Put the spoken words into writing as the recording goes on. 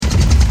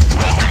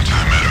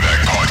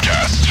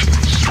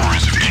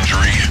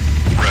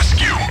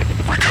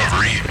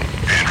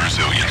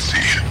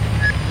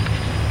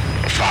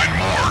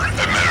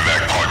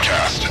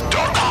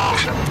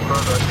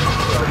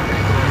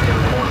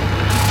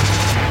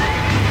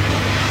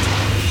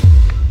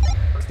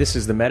This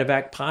is the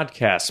Medevac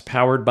Podcast,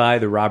 powered by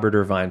the Robert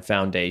Irvine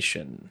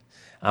Foundation.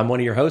 I'm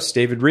one of your hosts,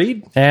 David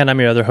Reed. And I'm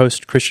your other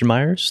host, Christian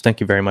Myers. Thank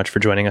you very much for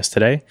joining us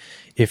today.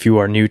 If you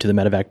are new to the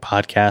Medevac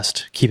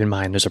Podcast, keep in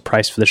mind there's a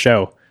price for the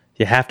show.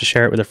 You have to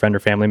share it with a friend or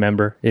family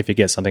member if you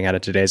get something out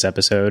of today's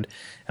episode.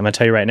 I'm going to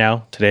tell you right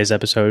now, today's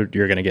episode,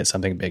 you're going to get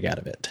something big out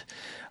of it.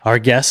 Our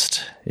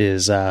guest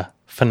is a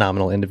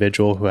phenomenal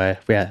individual who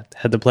we had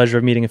the pleasure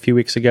of meeting a few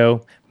weeks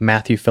ago,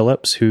 Matthew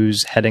Phillips,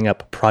 who's heading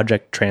up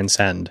Project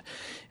Transcend.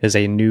 It is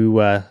a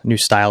new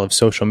style of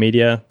social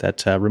media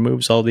that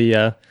removes all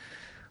the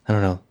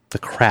the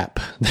crap,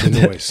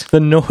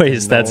 the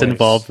noise that's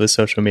involved with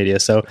social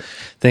media. So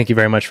thank you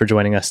very much for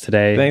joining us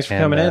today. Thanks for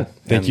coming in.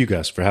 Thank you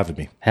guys for having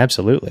me.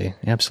 Absolutely.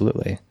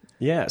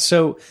 Yeah,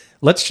 so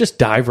let's just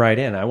dive right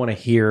in. I want to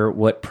hear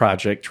what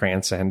Project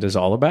Transcend is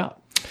all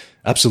about.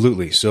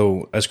 Absolutely.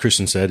 So as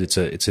Christian said, it's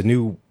a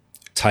new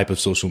type of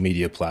social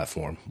media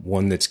platform,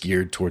 one that's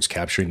geared towards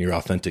capturing your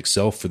authentic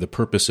self for the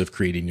purpose of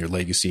creating your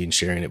legacy and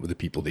sharing it with the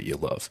people that you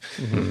love.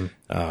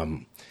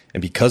 Mm-hmm.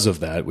 And because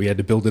of that, we had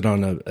to build it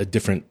on a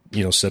different,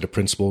 set of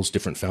principles,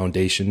 different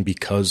foundation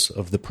because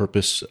of the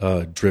purpose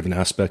driven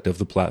aspect of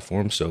the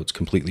platform. So it's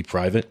completely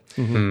private.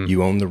 Mm-hmm.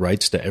 You own the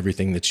rights to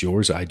everything that's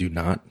yours. I do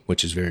not,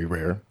 which is very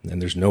rare.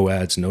 And there's no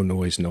ads, no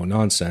noise, no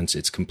nonsense.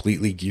 It's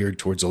completely geared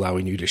towards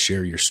allowing you to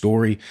share your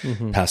story,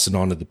 pass it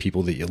on to the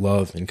people that you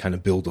love, and kind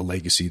of build a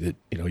legacy that,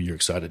 you're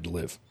excited to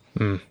live.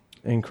 Mm.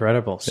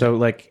 Incredible.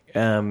 So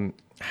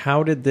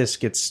how did this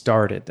get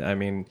started? I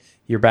mean,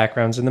 your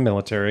background's in the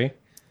military.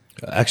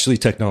 Actually,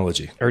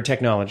 technology. Or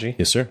technology.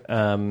 Yes, sir.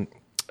 How'd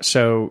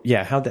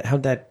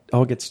that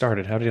all get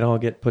started? How did it all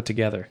get put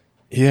together?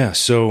 Yeah,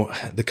 so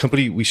the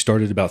company we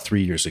started about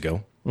 3 years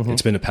ago. Mm-hmm.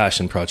 It's been a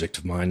passion project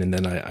of mine, and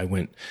then I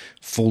went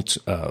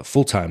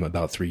full-time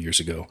about 3 years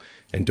ago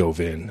and dove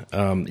in.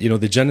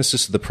 The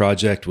genesis of the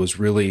project was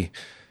really,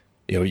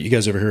 you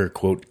guys ever hear a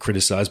quote,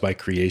 criticized by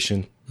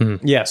creation?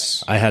 Mm-hmm.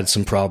 Yes. I had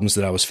some problems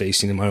that I was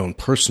facing in my own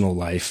personal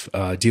life,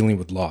 dealing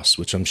with loss,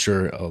 which I'm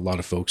sure a lot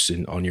of folks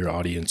on your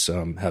audience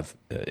have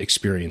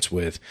experience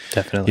with.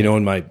 Definitely.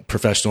 In my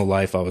professional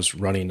life, I was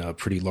running a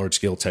pretty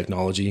large-scale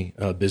technology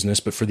business,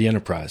 but for the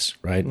enterprise,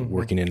 right? Mm-hmm.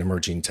 Working in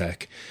emerging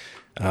tech.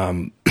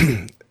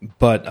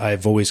 But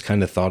I've always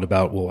kind of thought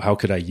about, well, how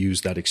could I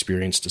use that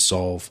experience to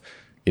solve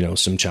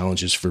some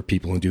challenges for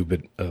people and do a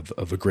bit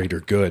of a greater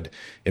good.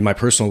 In my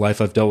personal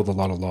life, I've dealt with a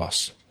lot of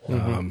loss.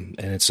 And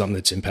it's something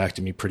that's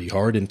impacted me pretty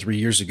hard. And 3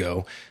 years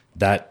ago,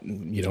 that,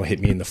 hit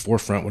me in the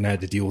forefront when I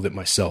had to deal with it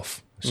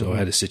myself. So I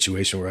had a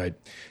situation where I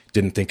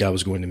didn't think I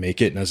was going to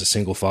make it. And as a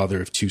single father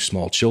of two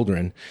small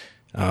children,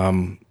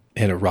 and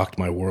it rocked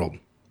my world.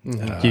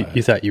 Mm-hmm.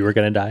 You thought you were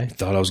going to die?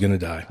 Thought I was going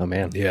to die. Oh,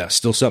 man. Yeah.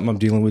 Still something I'm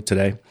dealing with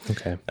today.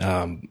 Okay.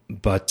 And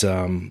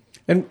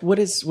what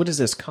is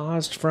this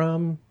caused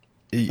from?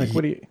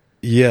 What do you?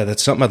 Yeah,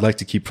 that's something I'd like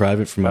to keep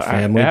private from my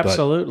family.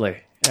 Absolutely.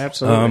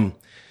 Absolutely.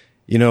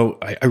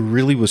 I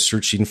really was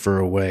searching for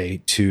a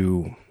way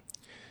to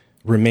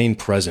remain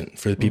present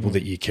for the people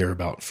that you care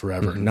about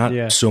forever. Mm-hmm.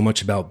 Not so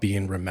much about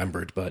being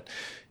remembered, but,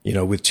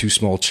 with two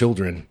small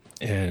children,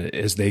 and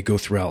as they go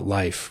throughout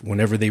life,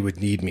 whenever they would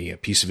need me, a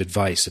piece of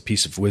advice, a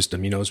piece of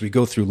wisdom, as we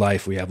go through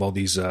life, we have all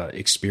these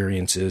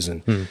experiences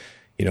and,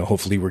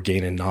 hopefully we're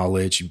gaining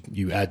knowledge.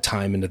 You add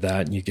time into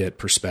that and you get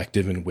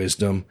perspective and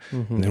wisdom.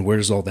 Mm-hmm. And then where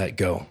does all that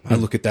go? I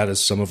look at that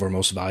as some of our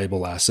most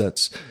valuable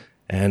assets.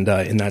 And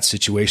in that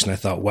situation, I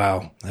thought,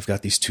 wow, I've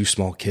got these two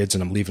small kids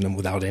and I'm leaving them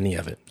without any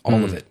of it,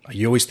 all of it.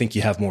 You always think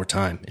you have more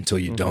time until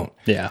you don't.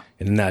 Yeah.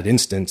 And in that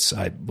instance,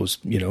 I was,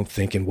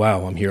 thinking,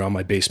 wow, I'm here on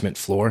my basement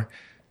floor.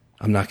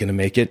 I'm not going to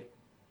make it.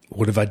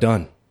 What have I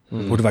done?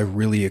 Mm-hmm. What have I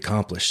really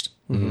accomplished?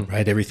 Mm-hmm.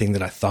 Right? Everything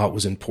that I thought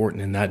was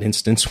important in that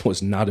instance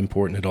was not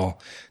important at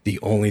all. The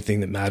only thing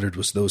that mattered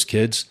was those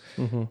kids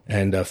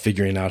and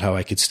figuring out how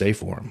I could stay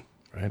for them.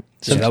 Right.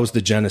 So that was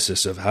the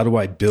genesis of how do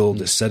I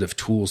build a set of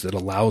tools that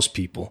allows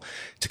people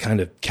to kind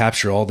of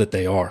capture all that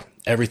they are,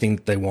 everything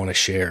that they want to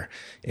share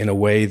in a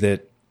way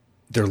that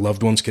their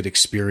loved ones could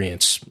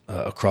experience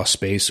across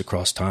space,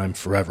 across time,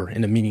 forever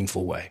in a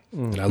meaningful way.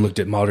 Mm-hmm. And I looked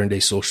at modern day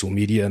social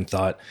media and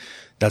thought,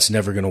 that's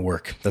never going to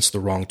work. That's the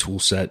wrong tool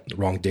set, the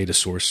wrong data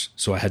source.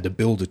 So I had to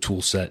build a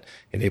tool set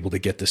and able to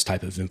get this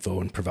type of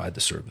info and provide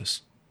the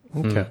service.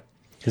 Okay.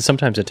 Because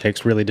sometimes it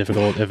takes really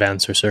difficult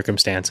events or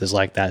circumstances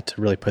like that to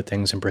really put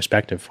things in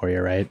perspective for you,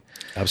 right?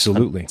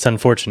 Absolutely. It's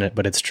unfortunate,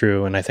 but it's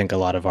true. And I think a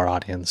lot of our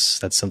audience,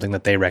 that's something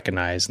that they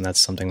recognize, and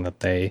that's something that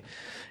they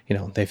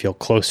feel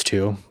close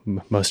to.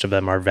 Most of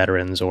them are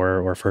veterans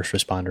or first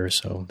responders,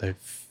 so they've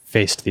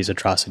faced these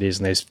atrocities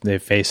and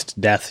they've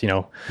faced death,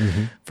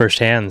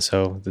 firsthand.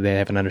 So they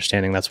have an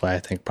understanding. That's why I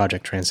think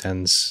Project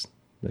Transcend's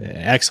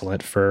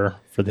excellent for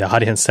the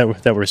audience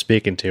that we're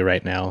speaking to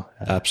right now.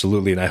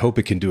 Absolutely. And I hope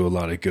it can do a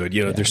lot of good.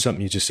 There's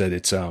something you just said.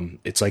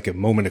 It's like a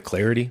moment of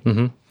clarity.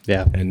 Mm-hmm.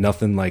 Yeah. And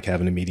nothing like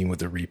having a meeting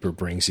with a Reaper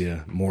brings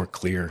you more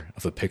clear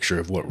of a picture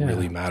of what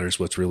really matters,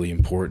 what's really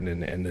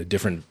important, and a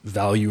different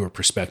value or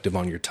perspective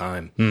on your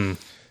time.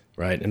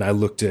 right? And I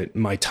looked at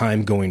my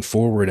time going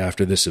forward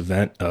after this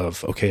event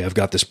of, okay, I've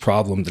got this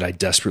problem that I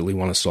desperately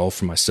want to solve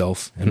for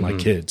myself and my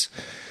kids.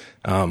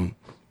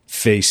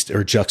 Faced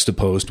or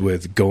juxtaposed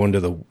with going to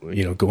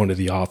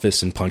the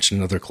office and punching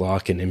another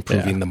clock and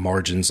improving the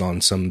margins on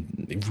some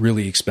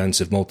really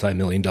expensive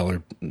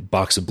multi-million-dollar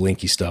box of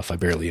blinky stuff I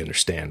barely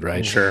understand,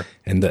 right? Sure.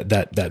 And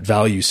that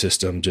value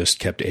system just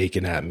kept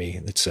aching at me.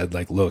 It said,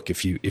 like, look,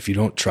 if you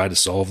don't try to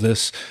solve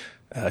this,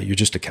 you're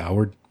just a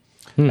coward.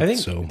 I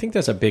think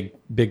that's a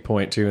big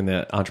point too in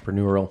the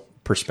entrepreneurial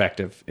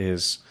perspective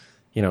is,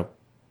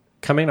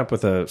 coming up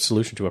with a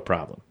solution to a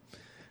problem.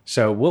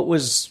 So what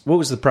was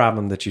the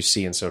problem that you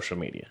see in social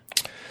media?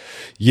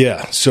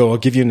 Yeah. So I'll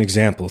give you an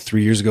example.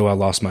 3 years ago, I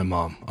lost my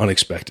mom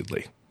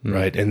unexpectedly,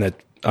 right? And that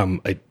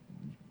I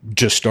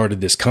just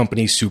started this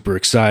company, super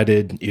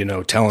excited,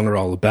 telling her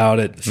all about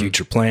it, the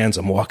future plans.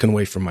 I'm walking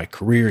away from my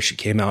career. She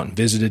came out and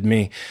visited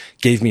me,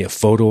 gave me a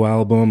photo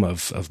album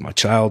of my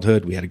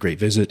childhood. We had a great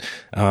visit.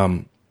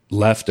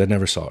 Left. I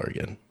never saw her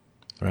again,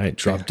 right?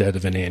 Dropped dead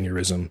of an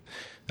aneurysm.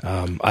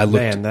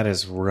 Man, that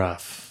is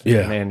rough.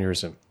 Yeah. An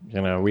aneurysm.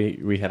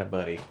 We had a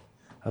buddy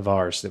of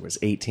ours that was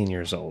 18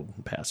 years old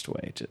and passed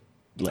away.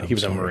 He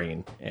was a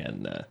Marine,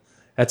 and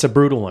that's a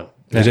brutal one.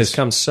 It just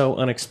comes so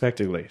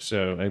unexpectedly.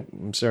 So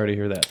I'm sorry to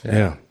hear that.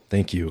 Yeah,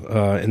 thank you.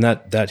 And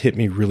that hit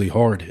me really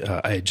hard.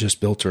 I had just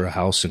built her a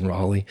house in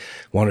Raleigh,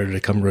 wanted her to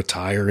come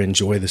retire,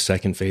 enjoy the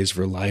second phase of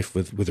her life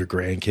with her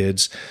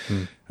grandkids.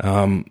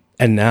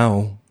 And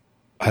now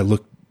I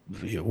look,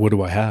 what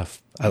do I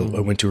have? I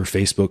went to her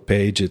Facebook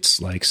page. It's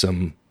like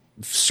some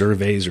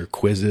surveys or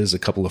quizzes, a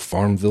couple of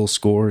Farmville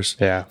scores.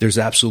 Yeah. There's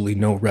absolutely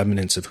no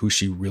remnants of who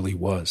she really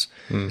was.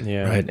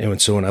 Yeah. Right. And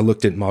so when I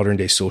looked at modern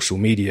day social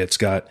media, it's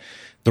got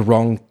the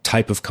wrong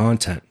type of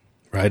content,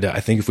 right? I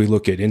think if we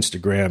look at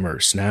Instagram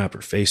or Snap or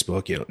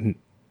Facebook,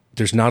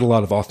 there's not a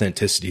lot of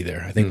authenticity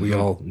there. I think we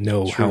all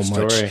know how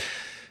much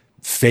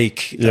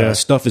fake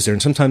stuff is there,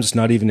 and sometimes it's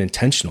not even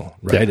intentional,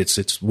 right?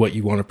 It's what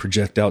you want to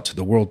project out to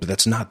the world, but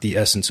that's not the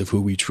essence of who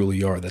we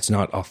truly are. That's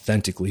not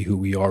authentically who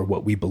we are,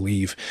 what we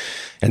believe.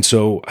 And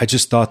so I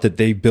just thought that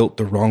they built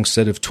the wrong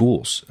set of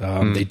tools.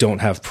 They don't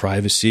have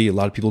privacy. A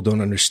lot of people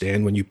don't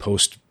understand when you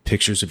post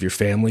pictures of your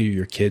family or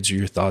your kids or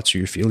your thoughts or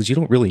your feelings, you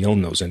don't really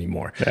own those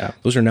anymore.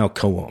 Those are now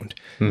co-owned.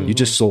 You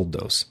just sold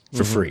those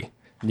for free.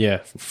 Yeah.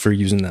 For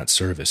using that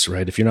service,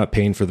 right? If you're not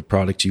paying for the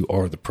product, you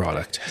are the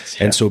product.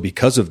 And so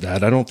because of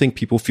that, I don't think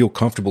people feel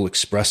comfortable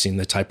expressing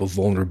the type of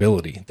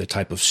vulnerability, the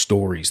type of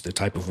stories, the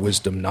type of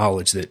wisdom,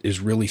 knowledge that is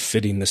really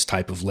fitting this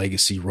type of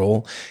legacy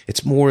role.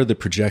 It's more the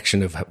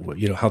projection of,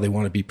 how they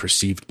want to be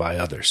perceived by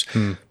others.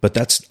 But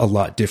that's a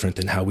lot different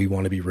than how we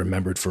want to be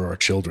remembered for our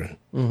children,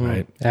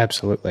 right?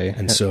 Absolutely.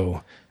 And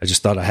so I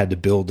just thought I had to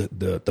build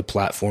the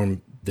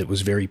platform that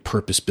was very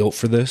purpose built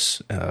for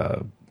this,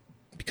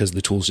 because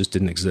the tools just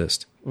didn't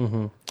exist.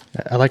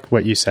 I like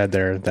what you said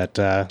there,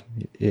 that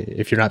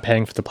if you're not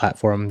paying for the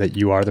platform, that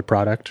you are the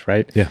product,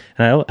 right? Yeah.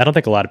 And I don't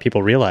think a lot of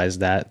people realize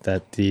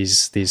that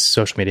these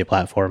social media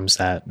platforms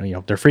that,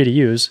 they're free to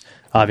use,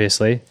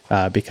 obviously,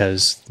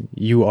 because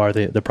you are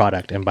the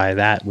product. And by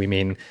that, we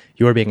mean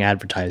you are being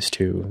advertised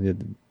to.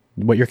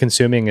 What you're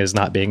consuming is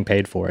not being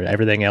paid for.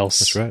 Everything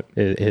else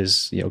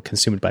is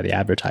consumed by the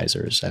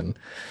advertisers. And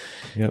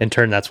in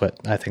turn, that's what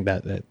I think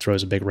that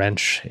throws a big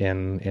wrench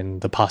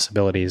in the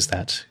possibilities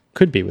that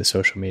could be with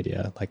social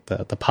media, like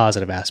the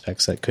positive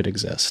aspects that could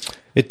exist.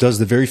 It does.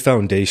 The very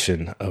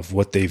foundation of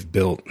what they've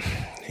built,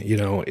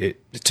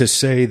 to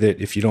say that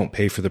if you don't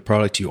pay for the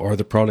product, you are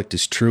the product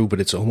is true,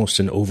 but it's almost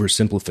an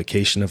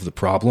oversimplification of the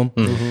problem.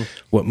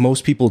 What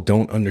most people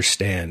don't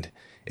understand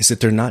is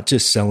that they're not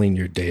just selling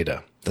your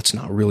data. That's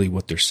not really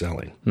what they're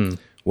selling.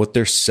 What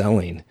they're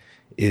selling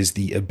is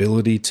the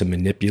ability to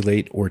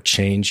manipulate or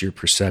change your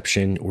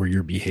perception or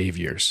your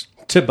behaviors.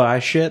 To buy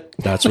shit.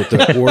 That's what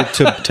they're, or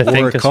to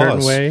think a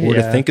certain way, or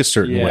to think a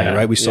certain way,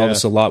 right? We saw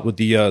this a lot with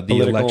the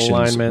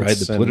elections, right?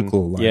 The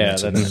political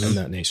alignments and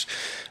that nature.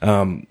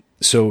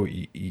 So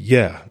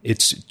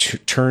it's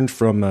turned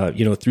from,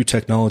 through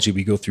technology,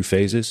 we go through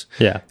phases.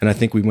 Yeah. And I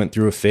think we went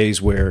through a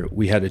phase where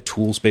we had a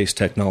tools-based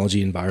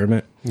technology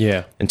environment.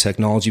 Yeah. And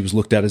technology was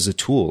looked at as a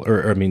tool,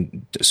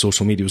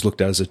 social media was looked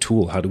at as a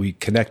tool. How do we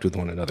connect with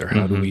one another?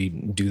 How do we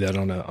do that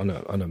on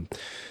an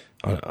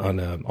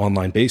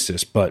online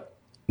basis? But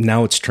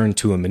now it's turned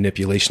to a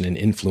manipulation and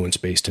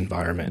influence-based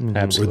environment.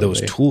 Absolutely. Where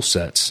those tool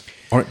sets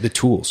aren't the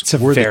tools. It's a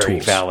very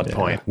valid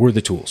point. We're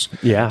the tools.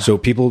 Yeah. So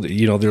people,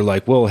 they're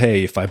like, well,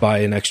 hey, if I buy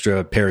an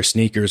extra pair of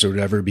sneakers or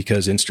whatever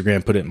because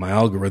Instagram put it in my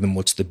algorithm,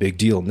 what's the big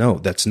deal? No,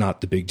 that's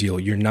not the big deal.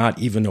 You're not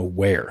even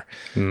aware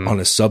on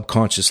a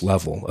subconscious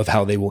level of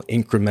how they will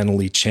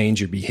incrementally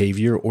change your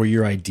behavior or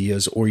your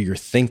ideas or your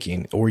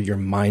thinking or your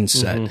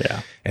mindset.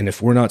 Yeah. And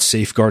if we're not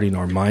safeguarding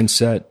our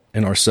mindset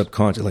and our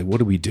subconscious, like,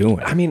 what are we doing?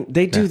 I mean,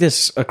 they do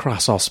this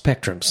across all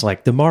spectrums,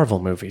 like the Marvel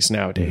movies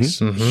nowadays.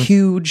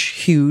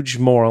 Huge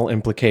moral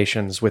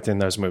implications within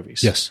those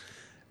movies. Yes.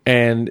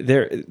 And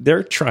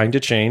they're trying to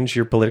change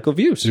your political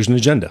views. There's an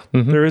agenda.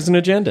 There is an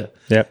agenda.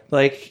 Yep.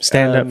 Like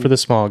stand up for the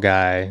small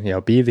guy,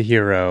 be the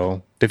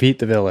hero, defeat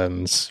the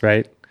villains,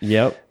 right?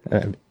 Yep.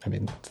 I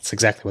mean, that's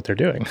exactly what they're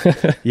doing.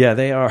 Yeah,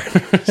 they are.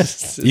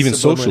 Even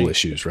social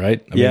issues,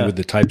 right? I Yeah. mean, with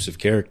the types of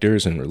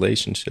characters and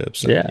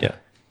relationships. Yeah.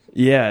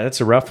 Yeah,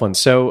 that's a rough one.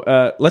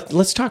 So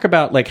let's talk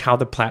about like how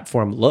the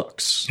platform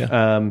looks.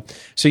 Yeah.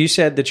 So you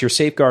said that you're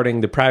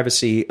safeguarding the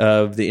privacy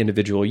of the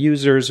individual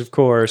users, of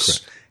course.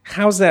 Correct.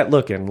 How's that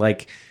looking?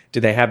 Like, do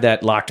they have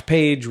that locked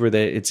page where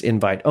it's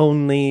invite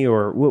only,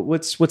 or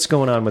what's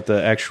going on with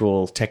the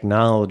actual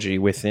technology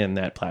within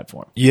that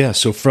platform? Yeah.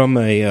 So from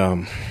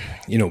a,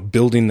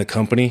 building the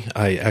company,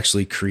 I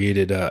actually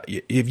created,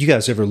 if you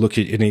guys ever look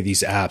at any of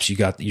these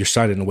apps, you're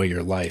signing away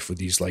your life with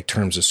these like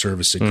terms of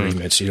service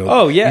agreements,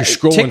 Oh, yeah. You're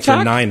scrolling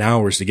TikTok? for 9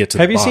 hours to get to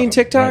Have the you bottom, seen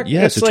TikTok? right?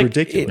 Yes, it's like,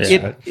 ridiculous.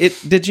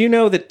 Did you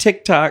know that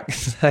TikTok,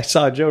 I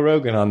saw Joe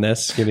Rogan on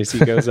this, as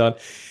he goes on,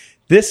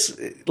 this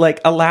like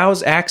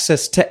allows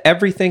access to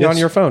everything on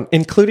your phone,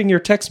 including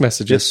your text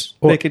messages.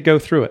 Yes. They could go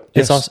through it.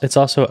 It's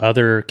also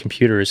other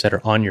computers that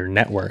are on your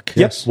network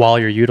Yes. while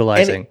you're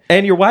utilizing.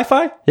 And your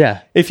Wi-Fi?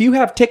 Yeah. If you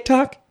have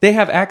TikTok, they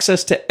have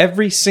access to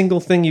every single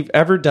thing you've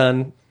ever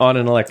done on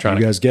an electronic.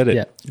 You guys get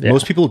it. Yeah.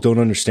 Most people don't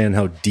understand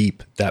how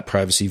deep that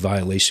privacy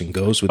violation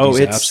goes with these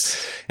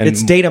apps. And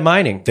it's data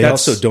mining. They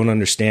also don't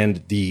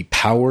understand the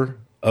power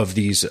of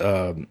these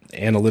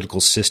analytical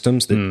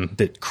systems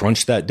that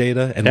crunch that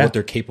data and what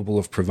they're capable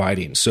of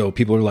providing. So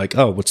people are like,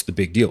 oh, what's the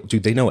big deal?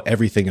 Dude, they know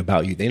everything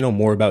about you. They know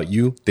more about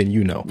you than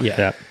you know.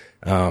 Yeah.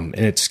 And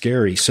it's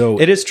scary.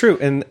 So It is true.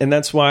 And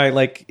that's why,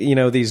 like,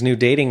 these new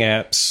dating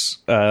apps,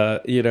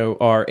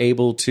 are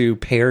able to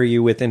pair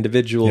you with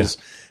individuals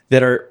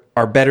that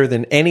are better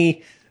than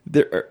any,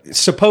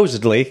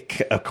 supposedly,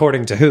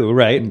 according to who,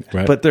 right?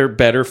 But they're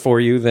better for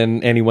you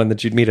than anyone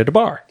that you'd meet at a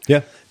bar.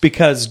 Yeah.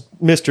 Because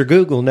Mr.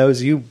 Google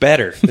knows you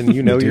better than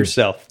you know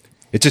yourself.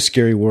 It's a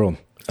scary world.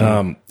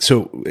 I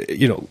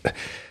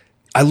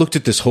looked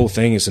at this whole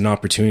thing as an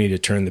opportunity to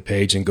turn the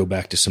page and go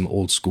back to some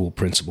old school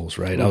principles,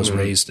 right? I was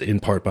raised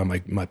in part by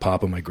my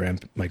papa, my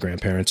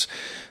grandparents.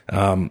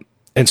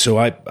 And so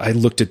I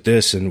looked at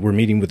this, and we're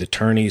meeting with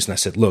attorneys, and I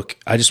said, look,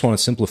 I just want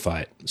to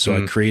simplify it. So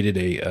I created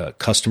a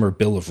customer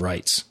bill of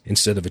rights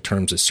instead of a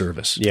terms of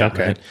service. Yeah.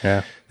 Okay. Right?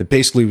 Yeah. That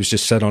basically was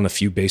just set on a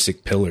few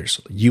basic pillars.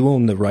 You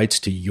own the rights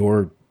to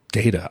your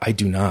data. I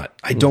do not.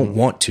 I don't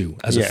want to.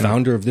 As a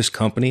founder of this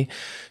company,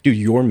 dude,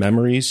 your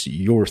memories,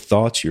 your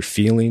thoughts, your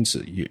feelings,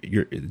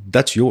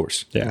 that's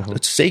yours. Yeah.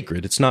 It's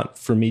sacred. It's not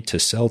for me to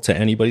sell to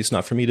anybody. It's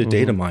not for me to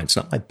data mine. It's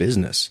not my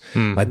business.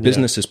 My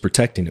business is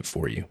protecting it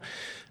for you.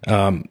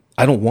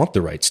 I don't want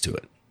the rights to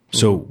it.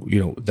 So,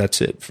 that's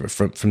it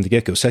from the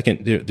get-go.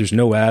 Second, there's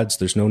no ads,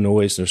 there's no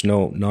noise, there's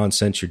no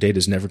nonsense. Your data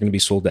is never going to be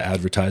sold to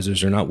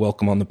advertisers. They're not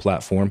welcome on the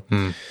platform.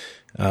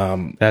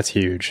 That's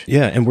huge.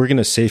 Yeah, and we're going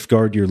to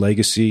safeguard your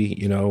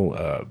legacy,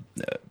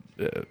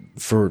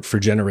 for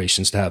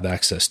generations to have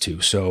access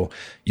to. So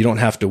you don't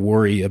have to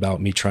worry about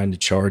me trying to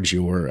charge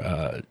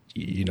your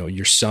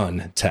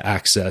son to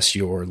access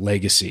your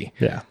legacy,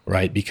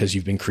 right? Because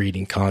you've been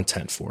creating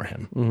content for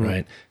him,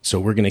 right? So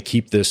we're going to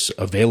keep this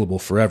available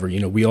forever.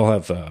 We all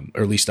have,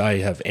 or at least I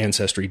have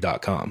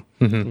ancestry.com,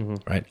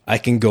 right? I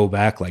can go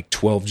back like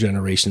 12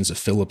 generations of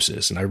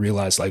Phillipses, and I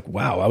realized like,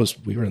 wow,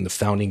 we were in the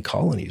founding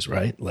colonies,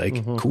 right?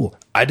 Like, cool.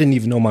 I didn't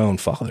even know my own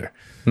father.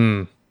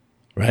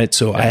 Right.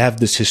 So I have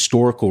this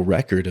historical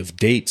record of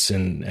dates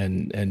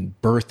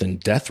and birth and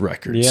death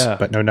records. Yeah.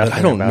 But know nothing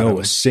I don't about know them.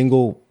 a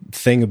single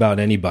thing about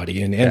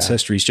anybody. And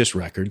Ancestry is just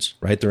records,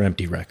 right? They're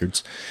empty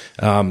records.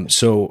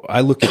 So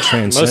I look at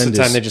Transcend. Most of the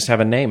time, they just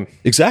have a name.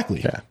 Exactly.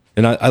 Yeah.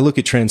 And I look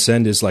at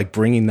Transcend as like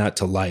bringing that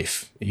to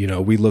life.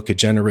 We look at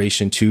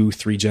generation 2,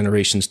 3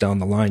 generations down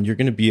the line. You're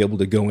going to be able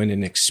to go in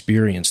and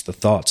experience the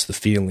thoughts, the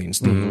feelings,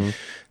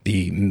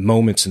 the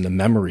moments and the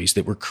memories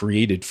that were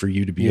created for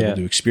you to be able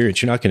to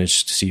experience. You're not going to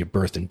just see a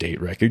birth and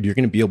date record. You're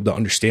going to be able to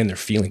understand their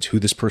feelings, who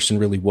this person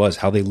really was,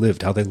 how they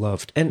lived, how they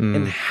loved.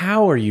 And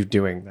how are you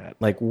doing that?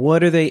 Like,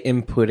 what are they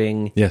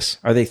inputting? Yes.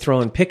 Are they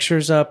throwing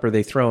pictures up? Are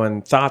they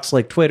throwing thoughts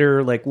like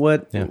Twitter? Like,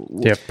 what? Do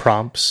you have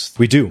prompts?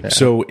 We do. Yeah.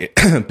 So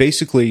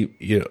basically,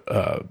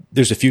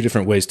 there's a few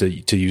different ways to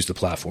use the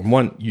platform.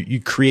 One, you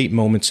create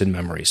moments in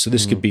memories. So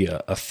this could be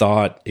a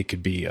thought. It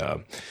could be a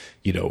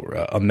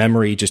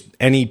memory, just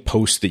any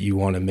post that you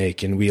want to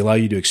make. And we allow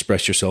you to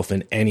express yourself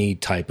in any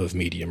type of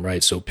medium,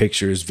 right? So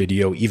pictures,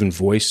 video, even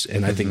voice.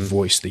 And I think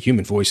the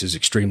human voice is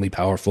extremely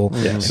powerful.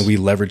 Yes. And we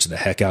leverage the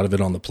heck out of it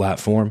on the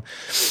platform.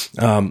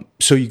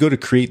 So you go to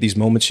create these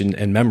moments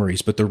and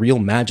memories, but the real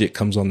magic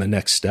comes on the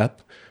next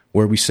step,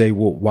 where we say,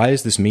 well, why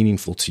is this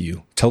meaningful to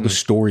you? Tell the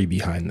story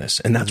behind this.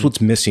 And that's what's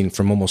missing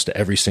from almost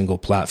every single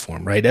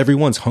platform, right?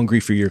 Everyone's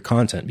hungry for your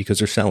content because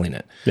they're selling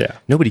it. Yeah.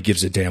 Nobody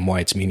gives a damn why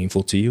it's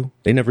meaningful to you.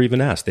 They never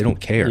even ask. They don't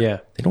care.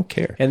 Yeah. They don't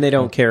care. And they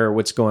don't care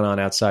what's going on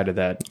outside of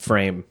that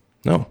frame.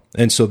 No.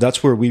 And so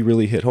that's where we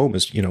really hit home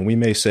is, we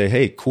may say,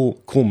 hey,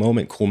 cool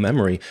moment, cool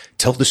memory.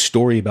 Tell the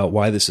story about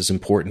why this is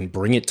important.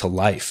 Bring it to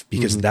life,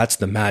 because that's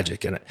the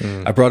magic. And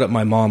I brought up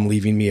my mom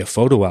leaving me a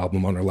photo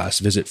album on her last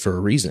visit for a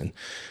reason.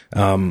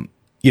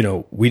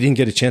 We didn't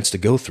get a chance to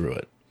go through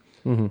it.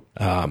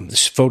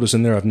 There's photos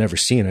in there I've never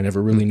seen. I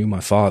never really knew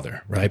my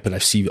father, right? But I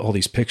see all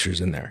these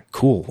pictures in there.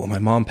 Cool. Well, my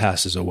mom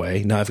passes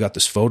away. Now I've got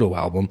this photo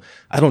album.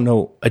 I don't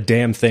know a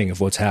damn thing of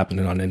what's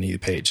happening on any of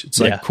the page. It's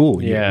like, cool.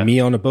 Me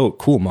on a boat.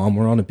 Cool, Mom.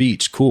 We're on a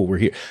beach. Cool. We're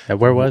here.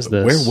 Where was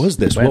this? Where was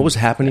this? What was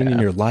happening in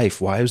your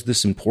life? Why was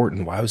this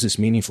important? Why was this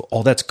meaningful?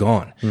 All that's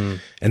gone.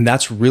 And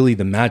that's really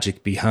the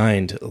magic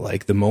behind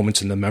like the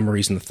moments and the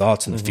memories and the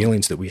thoughts and the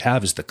feelings that we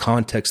have is the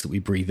context that we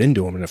breathe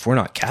into them. And if we're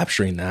not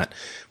capturing that,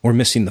 we're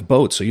missing the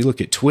boat. So you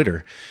look at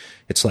Twitter,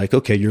 it's like,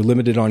 okay, you're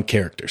limited on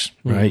characters,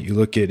 right? You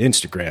look at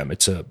Instagram,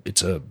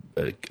 it's a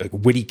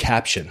witty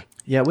caption.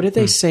 Yeah. What did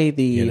they say?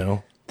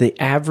 The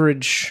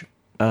average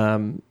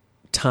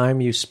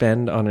time you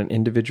spend on an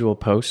individual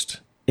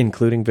post,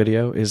 including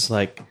video, is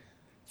like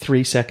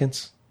 3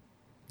 seconds.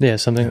 Yeah,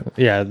 something.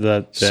 Yeah,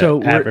 the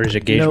average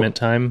engagement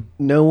time.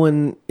 No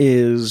one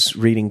is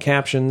reading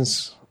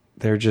captions.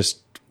 They're just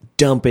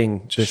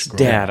dumping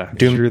data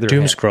through their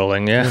doom head.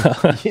 scrolling.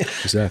 Yeah,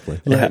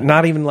 Exactly.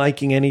 Not even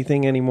liking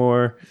anything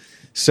anymore.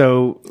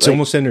 So it's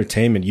almost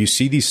entertainment. You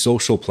see these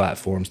social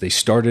platforms, they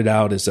started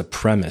out as a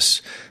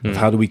premise of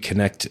how do we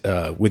connect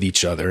with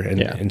each other. And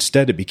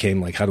instead it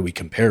became like, how do we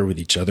compare with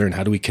each other and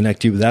how do we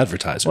connect you with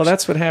advertisers? Well,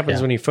 that's what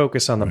happens when you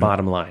focus on the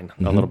bottom line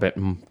a little bit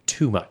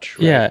too much.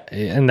 Right? Yeah.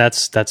 And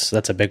that's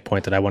a big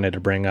point that I wanted to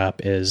bring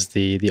up is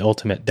the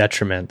ultimate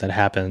detriment that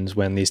happens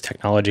when these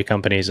technology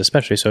companies,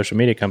 especially social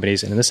media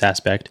companies, and in this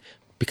aspect,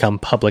 become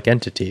public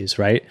entities,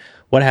 right?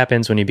 What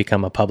happens when you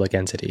become a public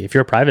entity? If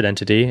you're a private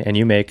entity and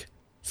you make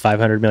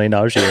 $500 million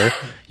a year,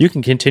 you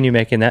can continue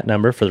making that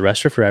number for the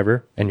rest of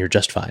forever and you're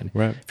just fine.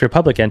 Right. If you're a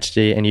public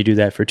entity and you do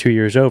that for 2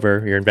 years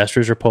over, your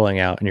investors are pulling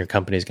out and your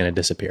company is going to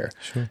disappear.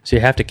 Sure. So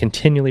you have to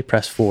continually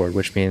press forward,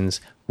 which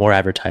means more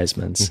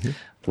advertisements,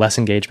 less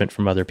engagement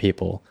from other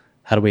people.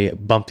 How do we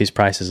bump these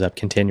prices up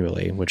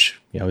continually,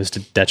 which is a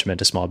detriment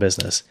to small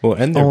business? Well,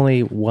 and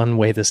only one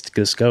way this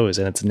goes,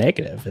 and it's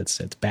negative. It's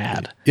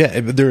bad. Yeah,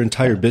 their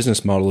entire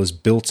business model is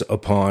built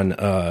upon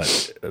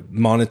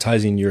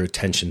monetizing your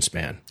attention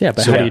span. Yeah,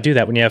 but how do you do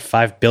that when you have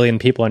 5 billion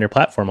people on your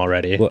platform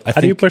already? Well, how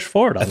do you push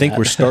forward on that? I think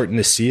we're starting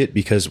to see it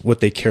because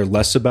what they care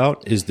less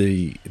about is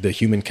the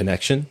human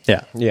connection.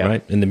 Yeah.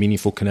 Right? And the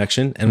meaningful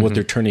connection. And what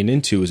they're turning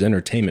into is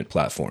entertainment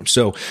platforms.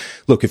 So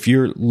look, if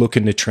you're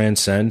looking to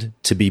transcend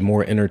to be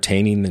more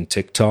entertaining than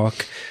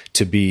TikTok,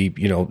 to be,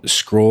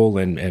 scroll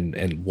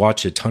and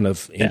watch a ton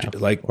of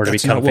or to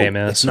become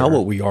famous. That's not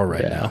what we are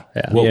right now.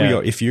 What we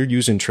are, if you're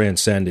using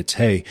Transcend, it's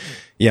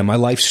my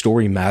life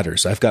story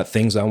matters. I've got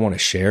things I want to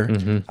share.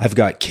 I've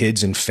got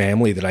kids and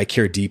family that I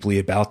care deeply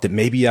about that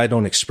maybe I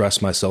don't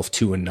express myself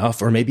to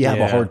enough, or maybe I have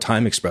a hard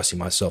time expressing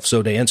myself.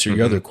 So to answer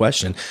your other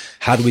question,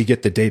 how do we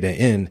get the data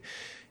in?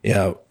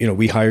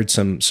 We hired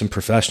some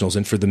professionals,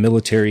 and for the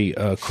military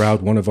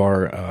crowd, one of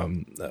our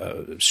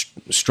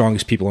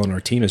strongest people on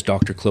our team is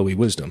Dr. Chloe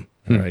Wisdom,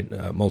 right?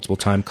 Multiple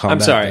time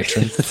combat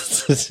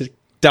veteran.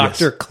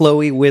 Dr.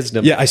 Chloe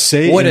Wisdom. Yeah, I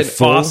say what in an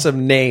full,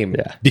 awesome name.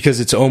 Yeah. Because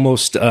it's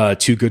almost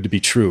too good to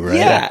be true, right?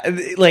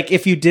 Yeah, like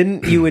if you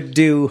didn't, you would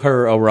do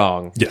her a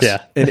wrong. Yes.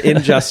 Yeah. An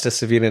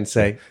injustice if you didn't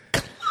say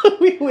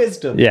Chloe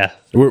Wisdom. Yeah.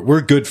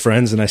 We're good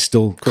friends, and I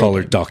still call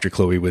her Dr.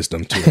 Chloe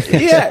Wisdom too.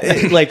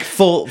 Yeah, like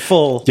full.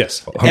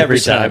 Yes, 100%. Every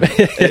time.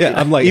 Yeah,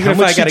 I'm like, even how if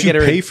much I got to did you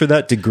get her pay for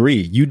that degree?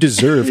 You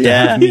deserve to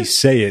have me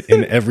say it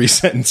in every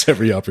sentence,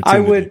 every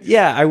opportunity.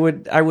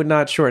 I would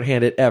not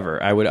shorthand it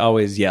ever. I would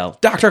always yell,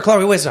 Dr.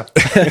 Chloe Wisdom.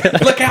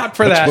 Look out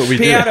for that what we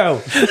piano.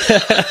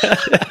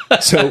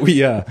 So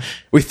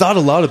we thought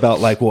a lot about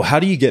like, well, how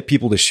do you get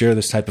people to share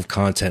this type of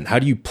content? How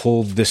do you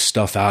pull this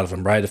stuff out of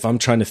them, right? If I'm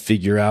trying to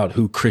figure out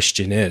who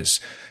Christian is,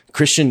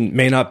 Christian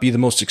may not be the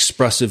most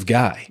expressive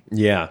guy.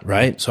 Yeah.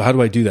 Right? So how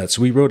do I do that?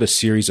 So we wrote a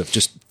series of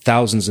just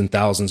thousands and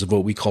thousands of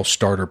what we call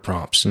starter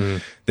prompts.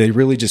 They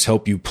really just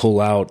help you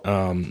pull out,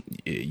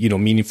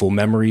 meaningful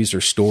memories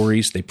or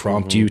stories. They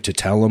prompt you to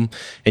tell them.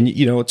 And,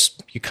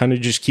 you kind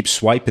of just keep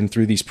swiping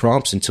through these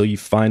prompts until you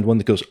find one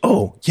that goes,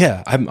 oh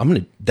yeah,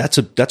 that's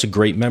a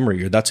great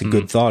memory, or that's a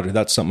good thought, or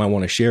that's something I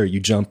want to share. You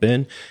jump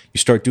in, you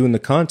start doing the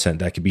content.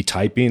 That could be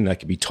typing, that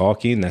could be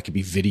talking, that could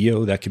be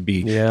video, that could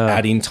be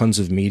adding tons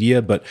of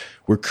media, but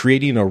we're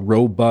creating a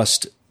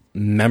robust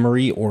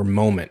memory or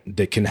moment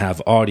that can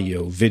have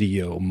audio,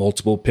 video,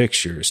 multiple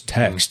pictures,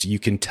 text. You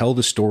can tell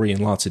the story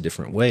in lots of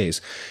different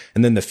ways.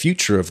 And then the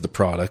future of the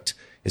product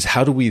is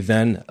how do we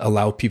then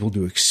allow people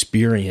to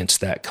experience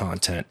that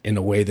content in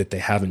a way that they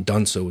haven't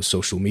done so with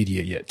social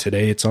media yet?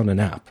 Today it's on an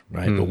app,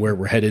 right? But where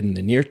we're headed in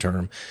the near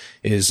term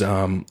is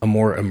a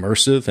more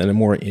immersive and a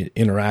more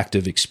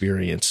interactive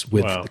experience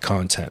with the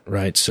content,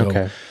 right?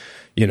 So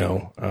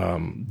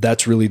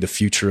that's really the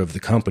future of the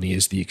company,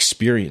 is the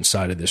experience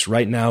side of this.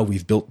 Right now,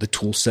 we've built the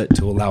tool set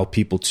to allow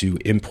people to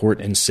import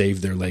and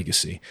save their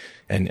legacy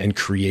and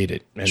create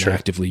it and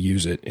actively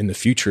use it. In the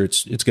future,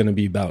 it's going to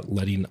be about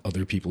letting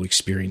other people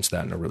experience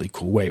that in a really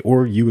cool way,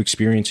 or you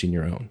experiencing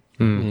your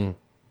own.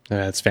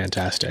 That's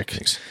fantastic.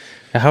 Thanks.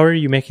 How are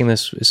you making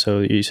this? So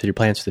you said your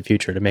plans for the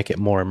future to make it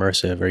more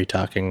immersive. Are you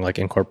talking like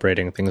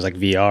incorporating things like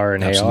VR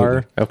and Absolutely.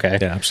 AR? Okay.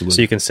 Yeah, absolutely.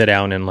 So you can sit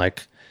down and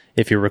like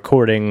if you're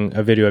recording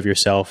a video of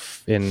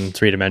yourself in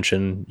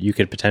 3D, you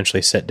could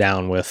potentially sit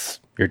down with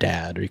your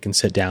dad, or you can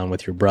sit down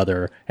with your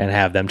brother and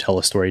have them tell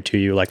a story to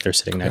you like they're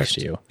sitting next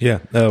to you. Yeah.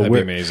 That'd be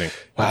amazing.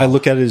 Wow. I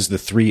look at it as the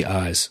 3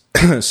 eyes.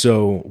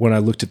 So when I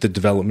looked at the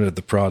development of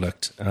the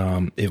product,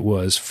 it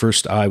was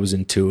first eye was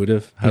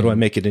intuitive. How do I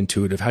make it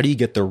intuitive? How do you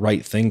get the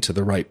right thing to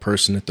the right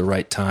person at the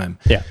right time?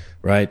 Yeah.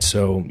 Right.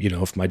 So,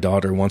 if my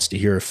daughter wants to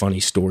hear a funny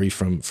story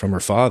from her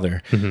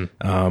father,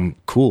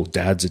 cool.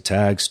 Dad's a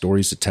tag,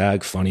 story's a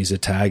tag, funny's a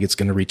tag. It's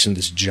going to reach in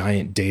this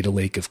giant data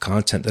lake of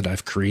content that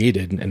I've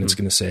created. And it's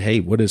going to say, hey,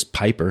 what does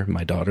Piper,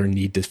 my daughter,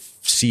 need to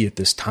see at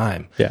this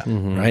time? Yeah.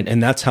 Right.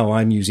 And that's how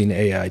I'm using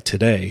AI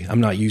today.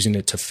 I'm not using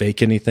it to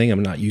fake anything.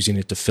 I'm not using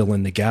it to fill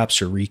in the gaps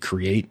or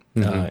recreate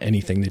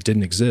anything that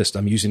didn't exist.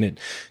 I'm using it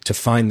to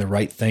find the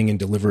right thing and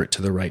deliver it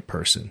to the right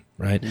person.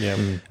 Right. Yeah.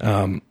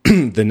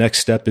 The next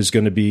step is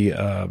going to be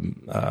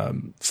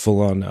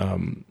full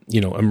on,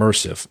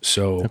 immersive.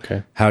 So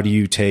how do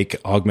you take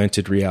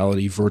augmented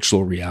reality,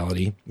 virtual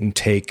reality, and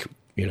take,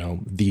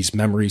 these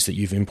memories that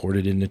you've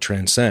imported into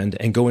Transcend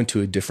and go into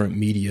a different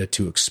media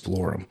to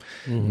explore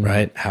them,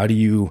 right? How do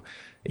you,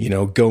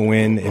 go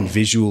in and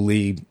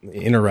visually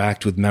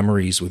interact with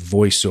memories with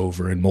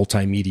voiceover and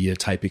multimedia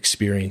type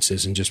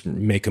experiences and just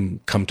make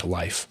them come to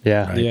life?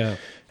 Yeah. Right? Yeah.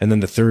 And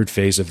then the third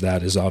phase of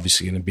that is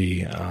obviously going to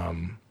be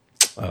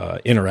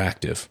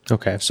interactive.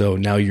 Okay. So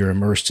now you're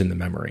immersed in the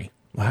memory.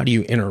 Well, how do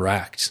you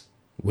interact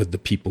with the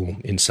people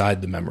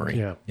inside the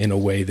memory in a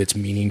way that's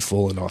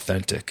meaningful and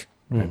authentic?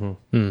 Right?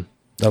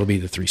 That'll be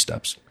the 3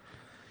 steps.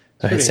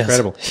 Pretty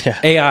incredible. Yeah.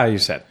 AI, you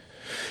said.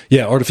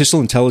 Yeah, artificial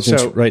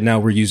intelligence right now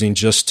we're using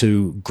just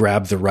to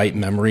grab the right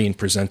memory and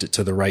present it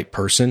to the right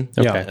person.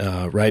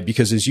 Okay. Right?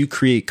 Because as you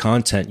create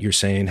content, you're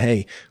saying,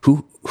 hey,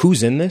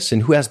 who's in this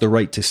and who has the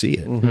right to see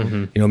it?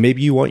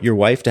 Maybe you want your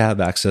wife to have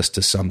access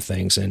to some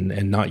things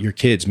and not your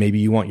kids. Maybe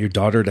you want your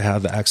daughter to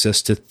have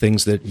access to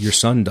things that your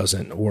son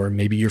doesn't, or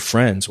maybe your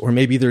friends, or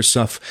maybe there's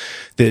stuff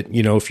that,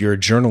 if you're a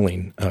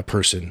journaling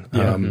person,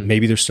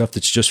 maybe there's stuff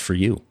that's just for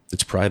you.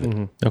 It's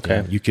private.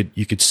 Okay. You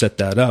could set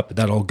that up.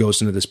 That all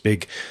goes into this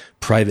big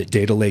private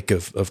data lake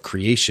of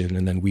creation,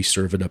 and then we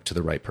serve it up to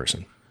the right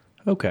person.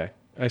 Okay,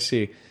 I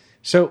see.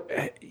 So,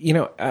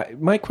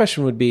 my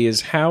question would be is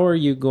how are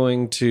you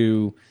going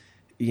to,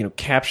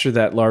 capture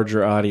that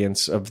larger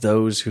audience of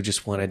those who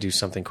just want to do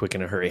something quick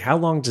in a hurry? How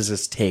long does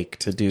this take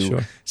to do,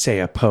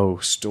 say, a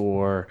post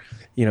or,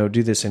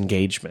 do this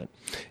engagement?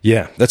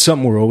 Yeah, that's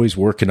something we're always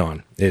working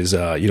on is,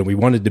 we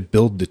wanted to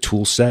build the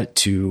tool set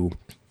to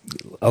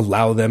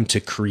allow them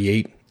to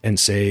create and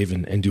save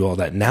and do all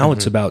that. Now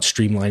it's about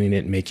streamlining it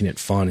and making it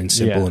fun and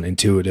simple and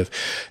intuitive.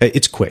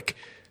 It's quick.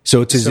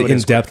 So it's as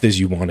in-depth as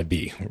you want to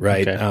be,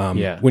 right?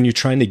 Okay. When you're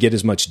trying to get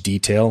as much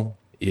detail,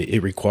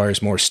 it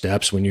requires more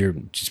steps. When you're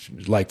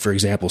just, like, for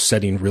example,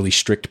 setting really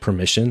strict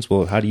permissions,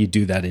 well, how do you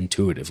do that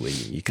intuitively?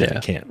 You kind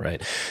of can't,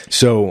 right?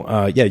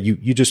 So,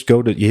 you just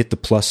you hit the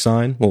plus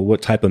sign. Well,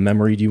 what type of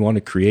memory do you want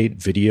to create?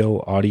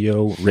 Video,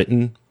 audio,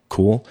 written?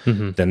 Cool.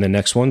 Then the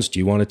next one's, do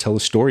you want to tell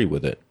a story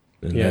with it?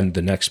 And then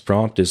the next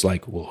prompt is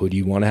like, well, who do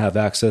you want to have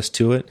access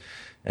to it?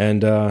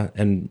 And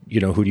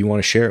who do you want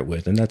to share it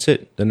with? And that's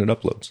it. Then it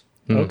uploads.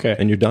 Okay.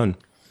 And you're done.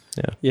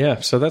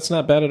 Yeah. So that's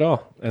not bad at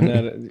all. And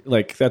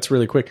that, that's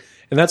really quick.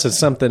 And that's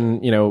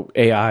something,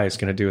 AI is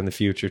going to do in the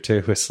future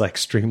too. It's like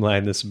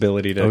streamline this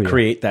ability to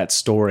create that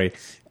story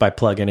by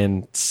plugging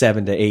in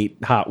 7 to 8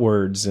 hot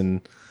words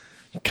and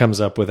comes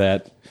up with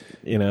that.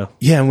 Yeah,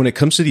 and when it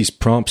comes to these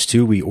prompts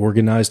too, we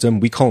organized them.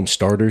 We call them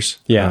starters.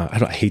 Yeah.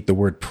 I hate the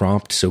word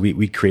prompt, so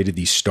we created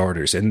these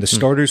starters. And the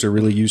starters are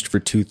really used for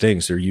 2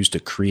 things. They're used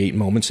to create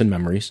moments and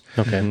memories.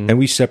 Okay. And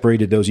we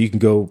separated those. You can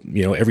go,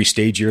 every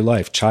stage of your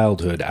life,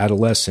 childhood,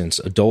 adolescence,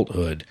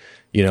 adulthood,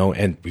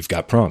 and we've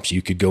got prompts.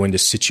 You could go into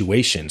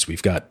situations.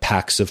 We've got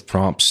packs of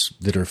prompts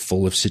that are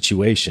full of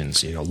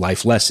situations,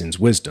 life lessons,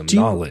 wisdom,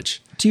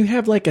 knowledge. Do you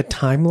have like a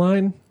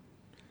timeline?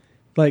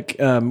 Like,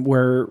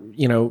 where,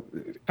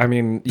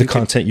 the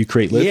content you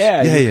create lives?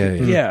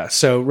 Yeah.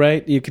 So,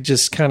 right, you could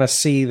just kind of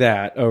see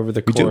that over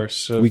the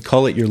course. We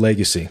call it your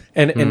legacy.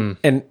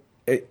 And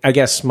I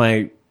guess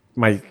my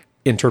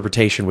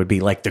interpretation would be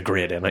like the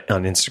grid on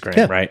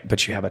Instagram, right?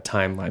 But you have a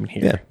timeline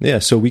here. Yeah.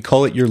 So we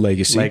call it your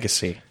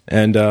legacy.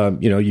 And,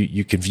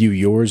 you can view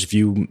yours,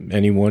 view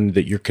anyone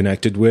that you're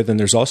connected with. And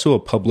there's also a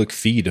public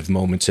feed of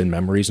moments and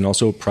memories and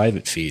also a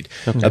private feed.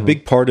 A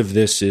big part of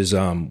this is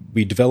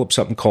we developed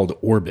something called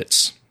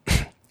orbits.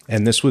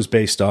 And this was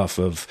based off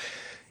of,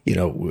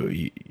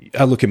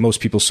 I look at most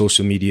people's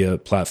social media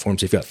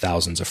platforms. They've got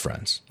thousands of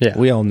friends. Yeah.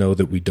 We all know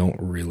that we don't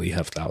really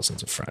have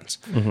thousands of friends.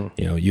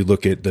 You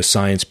look at the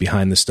science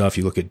behind the stuff.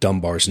 You look at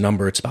Dunbar's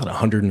number. It's about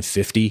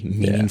 150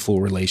 meaningful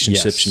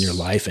relationships in your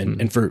life.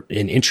 And for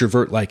an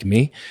introvert like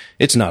me,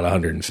 it's not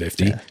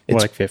 150. Yeah. More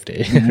like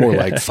 50. More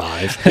like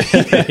 5.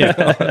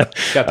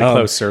 Got the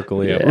close circle.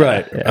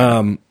 Right.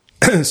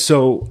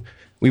 So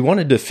we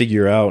wanted to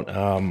figure out,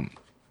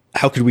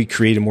 how could we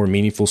create a more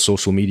meaningful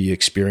social media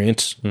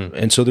experience?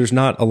 And so there's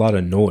not a lot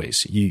of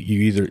noise.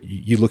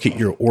 You look at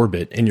your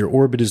orbit, and your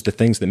orbit is the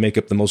things that make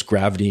up the most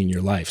gravity in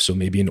your life. So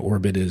maybe an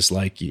orbit is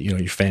like, your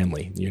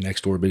family. Your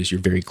next orbit is your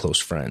very close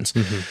friends.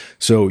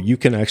 So you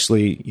can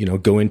actually,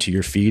 go into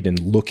your feed and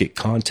look at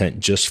content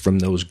just from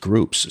those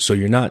groups. So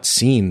you're not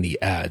seeing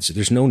the ads.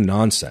 There's no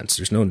nonsense.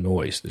 There's no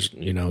noise.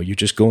 You're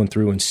just going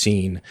through and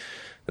seeing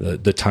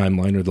the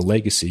timeline or the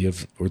legacy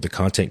or the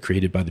content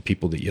created by the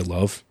people that you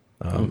love.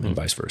 And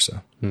vice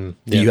versa. That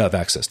you have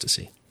access to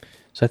see.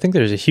 So I think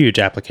there's a huge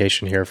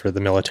application here for the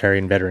military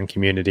and veteran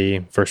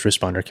community, first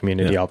responder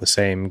community, all the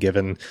same,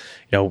 given,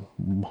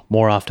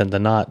 more often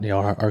than not,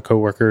 our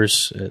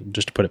coworkers,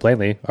 just to put it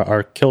plainly,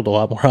 are killed a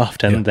lot more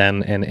often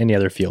than in any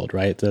other field,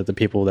 right? The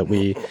people that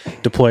we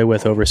deploy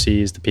with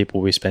overseas, the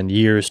people we spend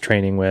years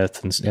training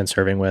with and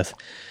serving with,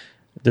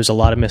 there's a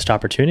lot of missed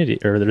opportunity,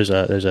 or there's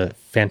a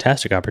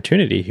fantastic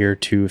opportunity here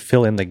to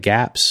fill in the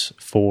gaps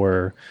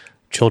for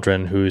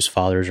children whose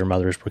fathers or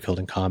mothers were killed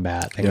in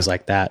combat, things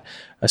like that.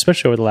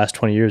 Especially over the last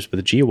 20 years with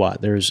the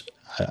GWAT,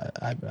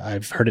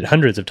 I've heard it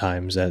hundreds of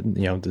times that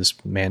this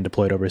man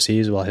deployed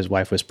overseas while his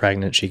wife was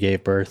pregnant. She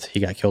gave birth.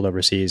 He got killed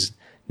overseas.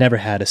 Never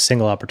had a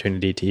single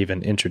opportunity to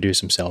even introduce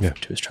himself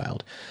to his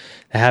child.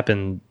 It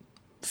happened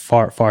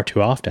far, far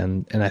too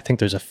often, and I think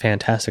there's a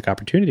fantastic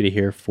opportunity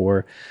here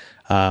for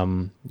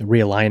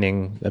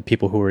realigning the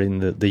people who are in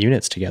the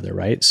units together,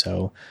 right?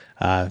 So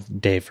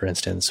Dave, for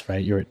instance,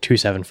 right? You're at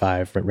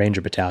 275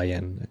 Ranger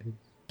Battalion,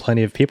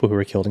 plenty of people who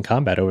were killed in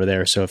combat over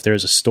there. So if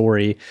there's a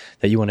story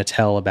that you want to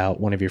tell about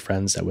one of your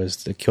friends that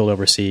was killed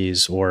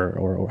overseas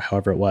or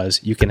however it was,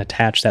 you can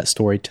attach that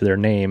story to their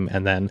name,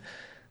 and then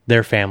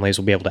their families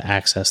will be able to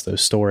access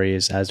those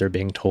stories as they're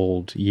being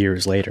told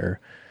years later.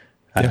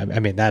 I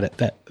mean,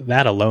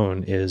 that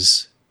alone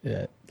is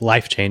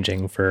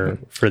life-changing for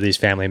these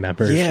family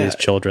members, these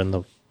children,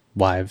 the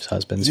wives,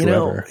 husbands,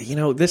 whoever.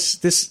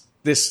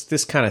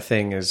 This kind of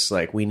thing is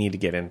like, we need to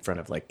get in front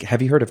of, like,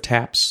 have you heard of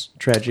TAPS,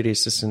 Tragedy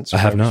Assistance? I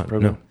have not.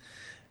 Program?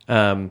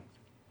 No.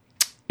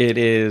 It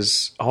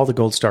is all the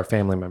Gold Star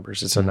family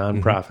members. It's a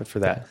nonprofit for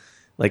that.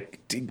 Like,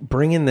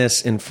 bringing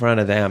this in front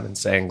of them and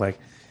saying, like,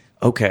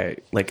 okay,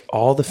 like,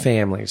 all the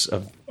families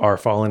of our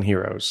fallen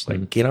heroes,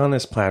 like, get on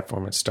this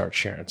platform and start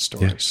sharing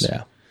stories.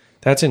 Yeah.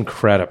 That's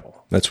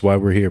incredible. That's why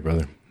we're here,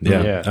 brother.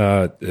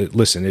 Yeah.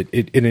 Listen,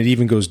 it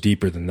even goes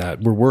deeper than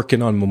that. We're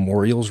working on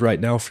memorials right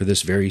now for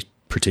this very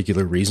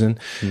particular reason.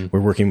 We're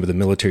working with a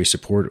military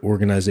support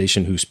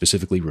organization who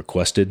specifically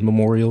requested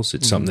memorials.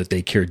 It's something that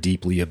they care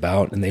deeply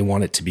about, and they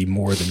want it to be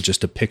more than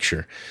just a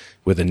picture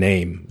with a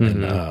name.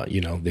 And,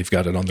 they've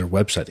got it on their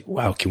website.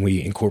 Wow, can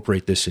we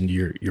incorporate this into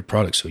your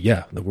product? So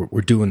yeah,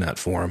 we're doing that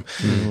for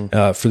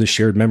them for the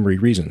shared memory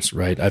reasons,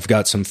 right? I've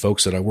got some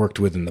folks that I worked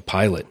with in the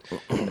pilot,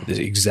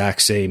 the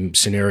exact same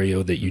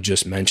scenario that you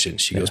just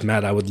mentioned. She goes,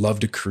 Matt, I would love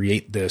to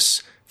create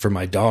this for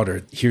my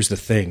daughter. Here's the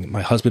thing.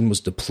 My husband was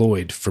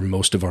deployed for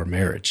most of our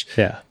marriage.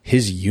 Yeah.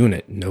 His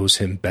unit knows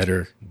him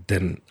better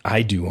than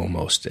I do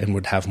almost, and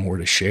would have more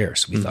to share.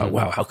 So we thought,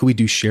 wow, how can we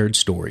do shared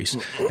stories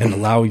and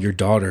allow your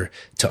daughter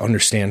to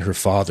understand her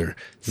father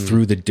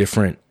through the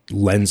different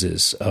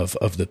lenses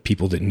of the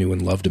people that knew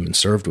and loved him and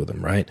served with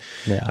him, right?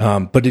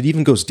 Yeah. But it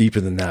even goes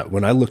deeper than that.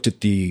 When I looked at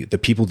the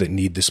people that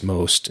need this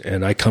most,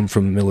 and I come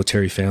from a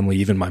military family,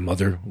 even my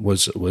mother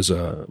was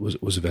a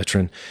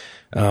veteran.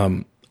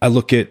 I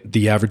look at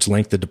the average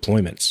length of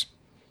deployments.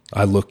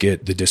 I look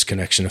at the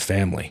disconnection of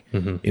family.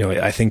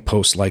 I think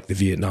post like the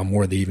Vietnam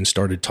War, they even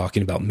started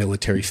talking about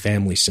military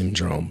family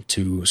syndrome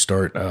to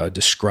start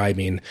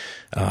describing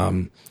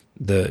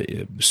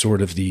the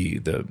sort of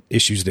the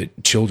issues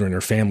that children or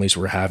families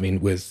were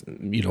having with,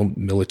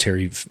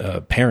 military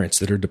parents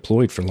that are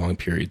deployed for long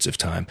periods of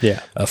time.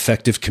 Yeah.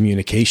 Effective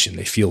communication.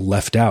 They feel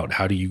left out.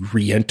 How do you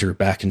re-enter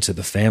back into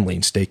the family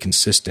and stay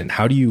consistent?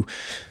 How do you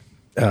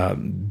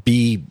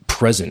be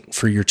present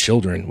for your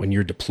children when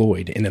you're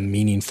deployed in a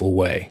meaningful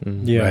way,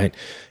 right?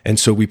 And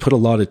so we put a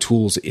lot of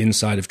tools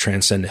inside of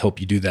Transcend to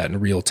help you do that in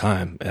real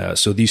time.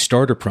 So these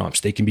starter prompts,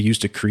 they can be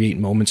used to create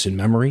moments in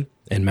memory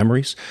and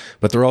memories,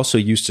 but they're also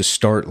used to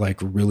start like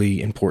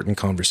really important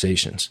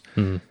conversations.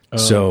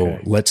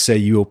 Let's say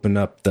you open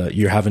up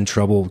you're having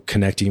trouble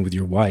connecting with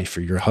your wife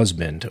or your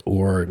husband,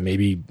 or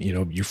maybe,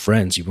 your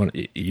friends.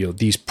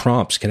 These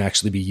prompts can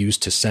actually be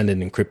used to send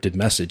an encrypted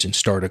message and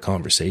start a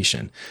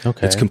conversation.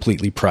 Okay. It's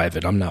completely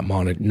private. I'm not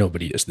monitored.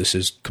 Nobody is. This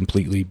is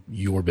completely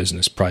your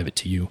business, private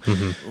to you.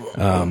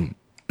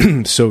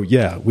 So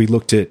yeah, we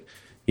looked at,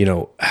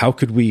 how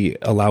could we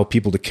allow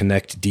people to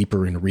connect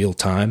deeper in real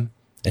time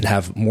and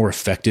have more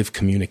effective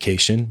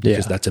communication,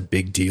 because that's a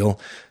big deal.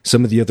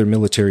 Some of the other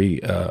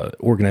military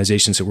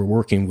organizations that we're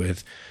working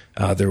with,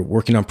 they're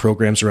working on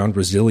programs around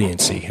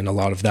resiliency, and a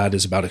lot of that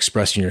is about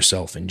expressing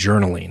yourself and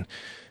journaling.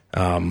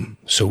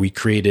 So we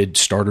created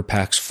starter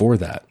packs for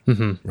that,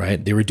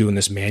 right? They were doing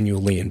this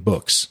manually in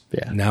books.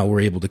 Yeah. Now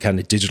we're able to kind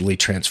of digitally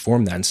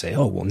transform that and say,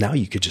 oh, well, now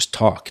you could just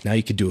talk. Now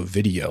you could do a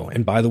video.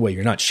 And by the way,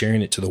 you're not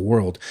sharing it to the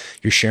world.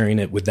 You're sharing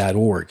it with that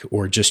org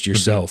or just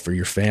yourself or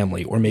your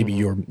family or maybe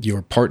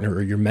your partner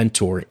or your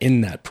mentor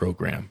in that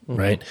program,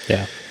 right?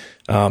 Yeah.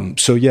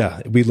 So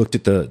yeah, we looked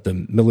at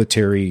the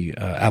military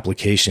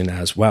application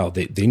as, wow,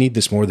 they need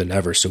this more than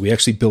ever. So we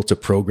actually built a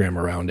program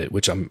around it,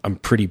 which I'm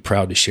pretty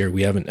proud to share.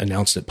 We haven't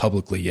announced it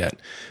publicly yet,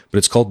 but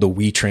it's called the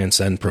We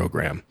Transcend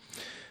program.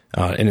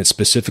 And it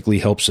specifically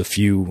helps a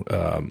few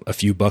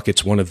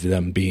buckets, one of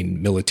them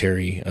being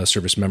military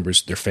service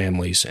members, their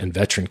families, and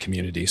veteran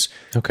communities,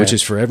 which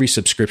is for every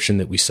subscription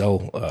that we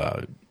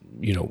sell,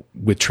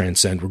 with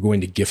Transcend, we're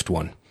going to gift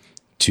one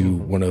to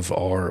one of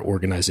our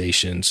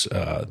organizations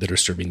that are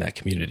serving that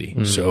community.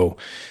 So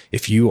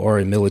if you are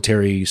a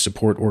military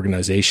support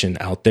organization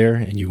out there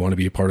and you want to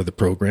be a part of the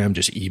program,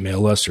 just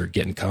email us or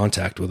get in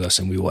contact with us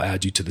and we will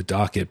add you to the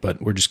docket.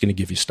 But we're just going to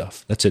give you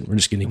stuff. That's it. We're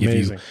just going to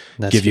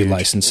give you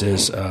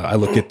licenses. I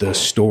look at the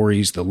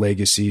stories, the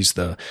legacies,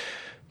 the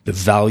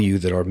value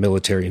that our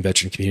military and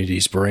veteran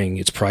communities bring.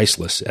 It's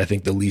priceless. I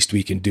think the least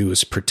we can do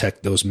is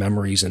protect those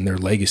memories and their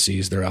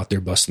legacies. They're out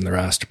there busting their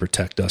ass to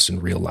protect us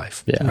in real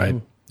life. Yeah.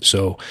 Right.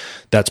 So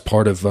that's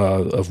part of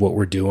what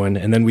we're doing.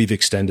 And then we've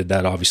extended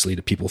that obviously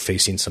to people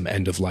facing some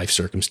end of life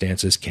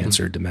circumstances,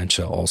 cancer,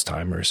 dementia,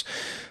 Alzheimer's.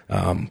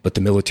 But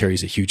the military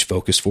is a huge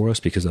focus for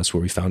us because that's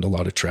where we found a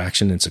lot of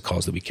traction. And it's a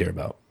cause that we care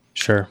about.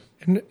 Sure.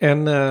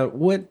 And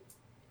what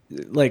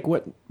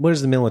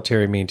does the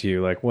military mean to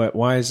you? Like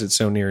why is it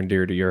so near and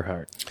dear to your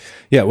heart?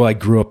 Yeah, well, I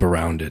grew up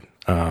around it.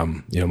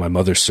 My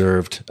mother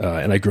served,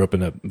 and I grew up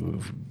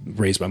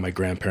raised by my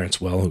grandparents,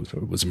 who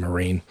was a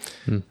Marine.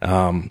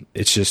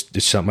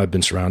 It's something I've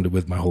been surrounded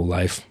with my whole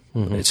life.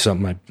 It's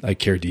something I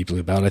care deeply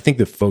about. I think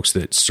the folks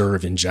that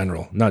serve in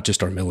general, not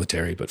just our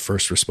military, but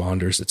first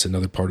responders, it's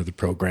another part of the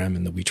program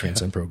in the We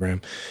Transcend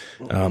program.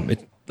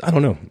 I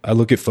don't know. I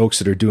look at folks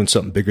that are doing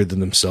something bigger than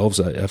themselves.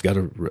 I've got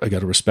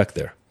to respect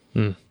there.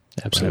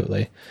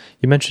 Absolutely.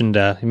 You mentioned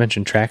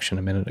traction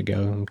a minute ago.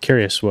 I'm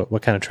curious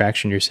what kind of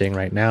traction you're seeing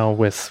right now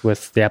with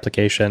the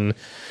application.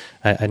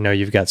 I know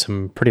you've got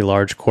some pretty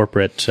large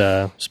corporate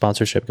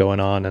sponsorship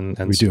going on, and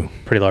we do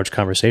pretty large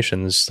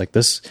conversations like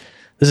this.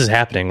 This is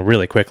happening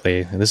really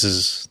quickly. It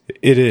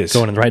is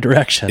going in the right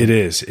direction. It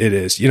is.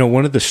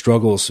 One of the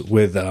struggles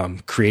with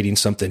creating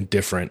something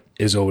different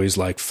is always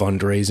like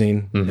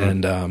fundraising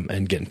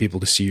and getting people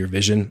to see your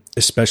vision,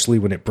 especially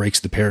when it breaks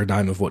the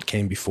paradigm of what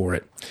came before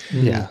it.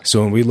 Yeah.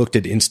 So when we looked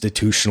at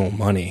institutional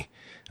money,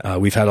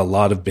 we've had a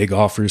lot of big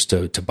offers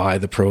to buy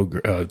the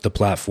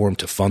platform,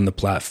 to fund the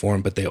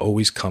platform, but they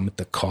always come at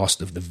the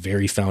cost of the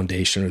very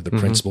foundation or the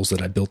principles that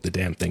I built the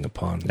damn thing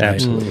upon. Right?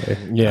 Absolutely.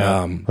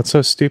 Yeah. That's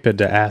so stupid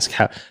to ask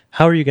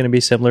how are you going to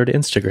be similar to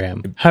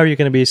Instagram? How are you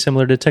going to be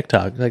similar to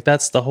TikTok? Like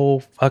that's the whole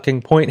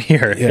fucking point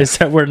here is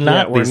that we're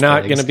not. We're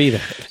not going to be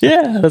that.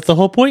 Yeah, that's the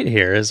whole point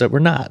here is that we're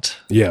not.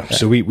 Yeah.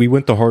 So we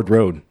went the hard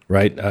road,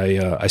 right?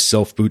 I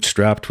self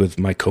bootstrapped with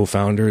my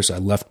co-founders. I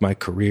left my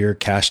career,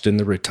 cashed in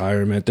the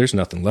retirement. There's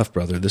nothing left,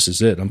 brother. This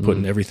is it. I'm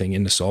putting everything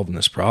into solving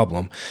this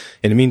problem,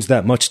 and it means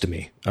that much to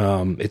me.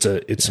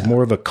 It's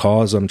more of a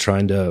cause I'm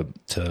trying to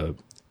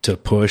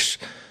push.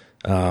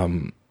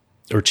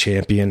 Or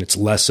champion. It's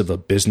less of a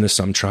business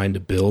I'm trying to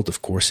build.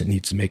 Of course, it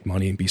needs to make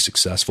money and be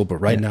successful. But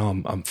right now,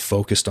 I'm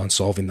focused on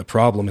solving the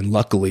problem. And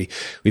luckily,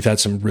 we've had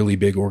some really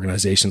big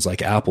organizations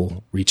like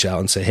Apple reach out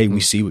and say, "Hey, we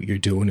see what you're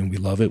doing and we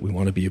love it. We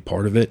want to be a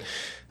part of it."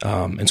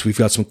 And so we've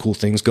got some cool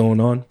things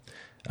going on.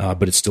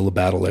 But it's still a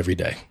battle every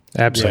day.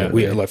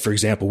 Absolutely. For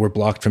example, we're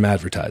blocked from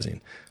advertising.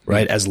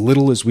 Right, as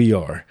little as we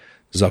are.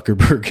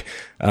 Zuckerberg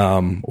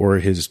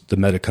or the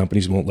meta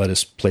companies won't let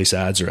us place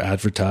ads or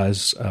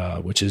advertise,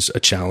 which is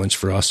a challenge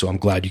for us. So I'm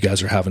glad you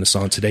guys are having us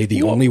on today.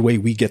 The only way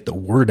we get the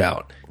word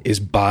out is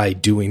by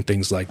doing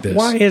things like this.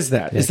 Why is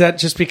that? Is that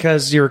just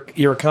because you're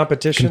a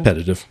competition?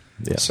 Competitive.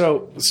 Yeah.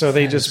 So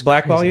they just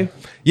blackball you?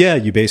 Yeah,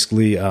 you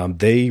basically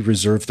they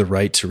reserve the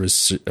right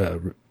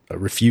to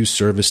refuse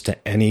service to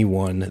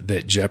anyone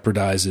that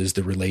jeopardizes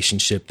the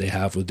relationship they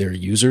have with their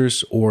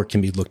users or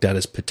can be looked at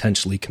as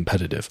potentially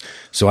competitive.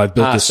 So I've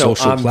built this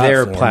social platform,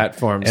 their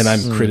platforms, and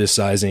I'm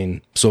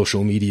criticizing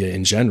social media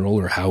in general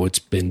or how it's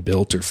been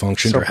built or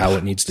functioned or how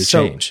it needs to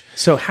change.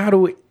 So how do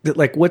we,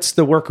 what's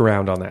the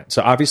workaround on that?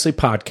 So obviously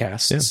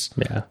podcasts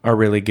are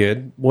really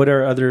good. What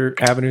are other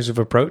avenues of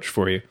approach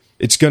for you?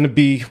 It's going to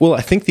be,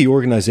 I think the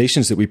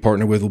organizations that we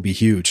partner with will be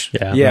huge.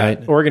 Yeah.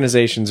 Right?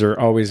 Organizations are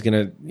always going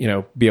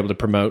to, be able to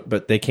promote,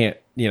 but they can't,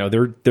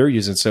 they're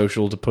using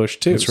social to push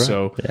too. That's right.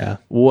 So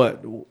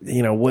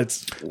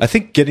what's, I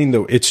think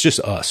it's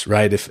just us,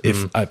 right?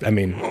 If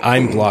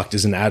I'm blocked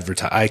as an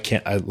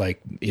advertiser,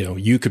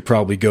 you could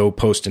probably go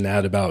post an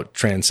ad about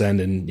Transcend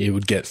and it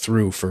would get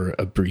through for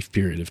a brief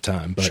period of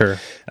time. But, sure.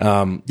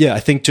 I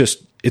think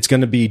just it's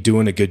going to be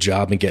doing a good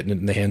job and getting it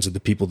in the hands of the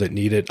people that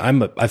need it.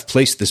 I've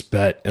placed this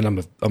bet, and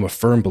I'm a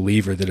firm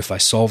believer that if I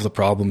solve the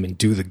problem and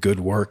do the good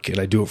work and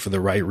I do it for the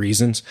right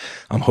reasons,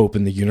 I'm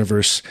hoping the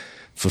universe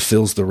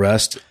fulfills the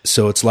rest.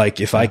 So it's like,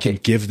 if I can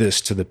give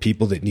this to the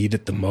people that need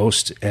it the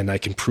most, and I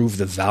can prove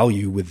the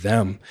value with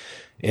them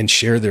and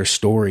share their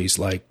stories,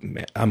 like,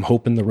 man, I'm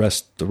hoping the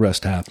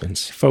rest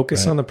happens.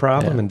 Focus on the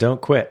problem and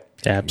don't quit.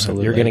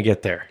 Absolutely. You're going to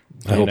get there.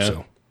 I hope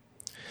so.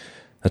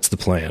 That's the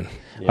plan.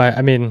 Yeah.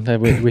 I mean,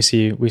 we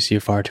see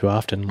far too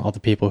often all the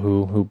people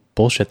who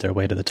bullshit their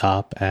way to the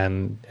top,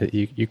 and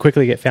you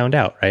quickly get found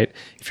out, right?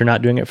 If you're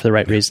not doing it for the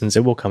right reasons,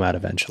 it will come out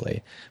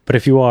eventually. But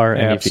if you are,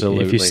 and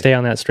if you stay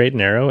on that straight and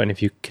narrow, and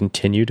if you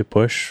continue to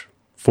push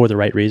for the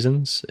right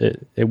reasons,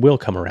 it will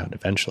come around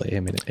eventually. I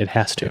mean, it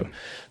has to.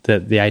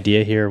 The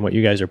idea here and what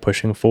you guys are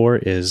pushing for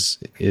is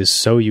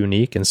so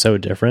unique and so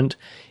different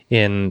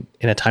in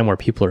a time where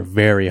people are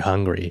very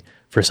hungry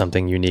for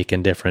something unique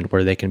and different,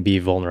 where they can be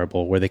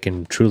vulnerable, where they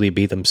can truly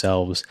be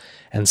themselves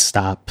and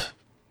stop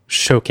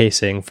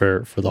showcasing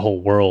for the whole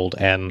world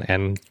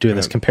and doing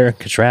this compare and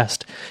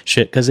contrast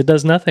shit, because it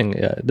does nothing.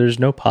 There's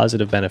no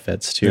positive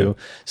benefits to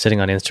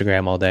sitting on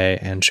Instagram all day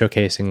and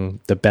showcasing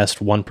the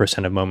best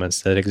 1% of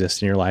moments that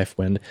exist in your life,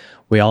 when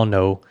we all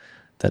know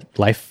that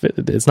life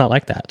it's not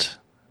like that.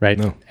 Right.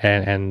 No.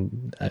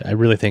 And I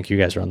really think you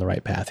guys are on the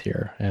right path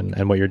here,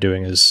 and what you're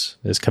doing is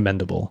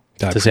commendable,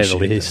 to say the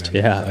least.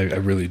 That, I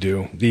really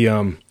do.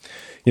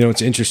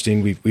 It's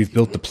interesting. We've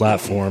built the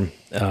platform,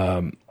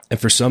 and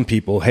for some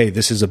people, hey,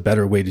 this is a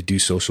better way to do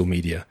social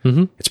media.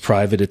 Mm-hmm. It's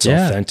private, it's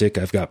authentic.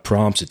 I've got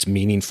prompts, it's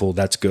meaningful.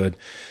 That's good.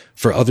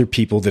 For other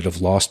people that have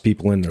lost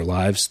people in their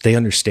lives, they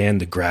understand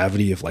the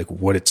gravity of like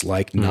what it's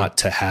like not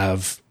to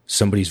have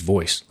somebody's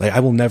voice. Like,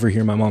 I will never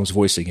hear my mom's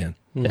voice again.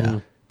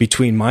 Yeah.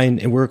 Between mine,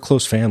 and we're a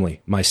close family,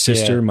 my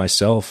sister,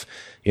 myself,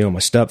 my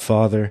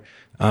stepfather,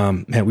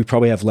 man, we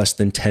probably have less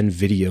than 10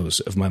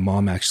 videos of my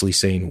mom actually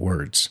saying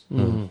words.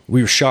 Mm.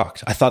 We were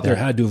shocked. I thought there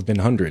had to have been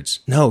hundreds.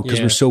 No, because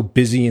we're so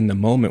busy in the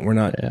moment. We're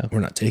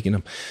not taking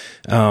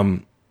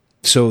them.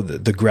 So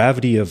the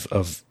gravity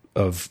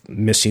of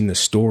missing the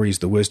stories,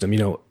 the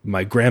wisdom,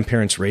 my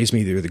grandparents raised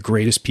me. They're the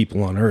greatest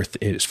people on earth,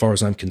 as far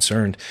as I'm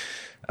concerned.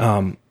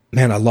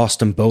 Man, I lost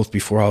them both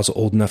before I was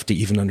old enough to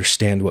even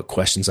understand what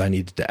questions I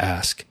needed to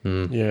ask.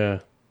 Mm. Yeah.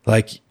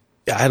 Like,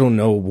 I don't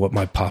know what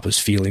my papa's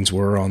feelings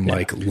were on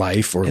like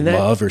life or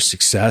love or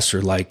success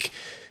or like,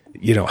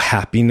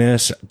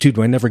 happiness. Dude,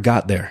 I never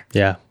got there.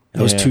 Yeah.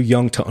 I was too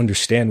young to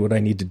understand what I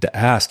needed to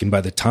ask. And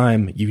by the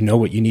time you know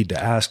what you need to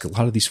ask, a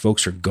lot of these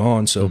folks are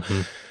gone. So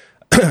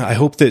I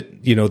hope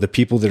that, the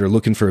people that are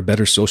looking for a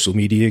better social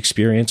media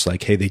experience,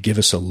 like, hey, they give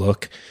us a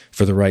look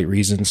for the right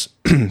reasons.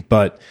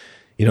 But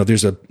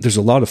there's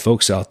a lot of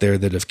folks out there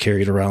that have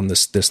carried around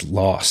this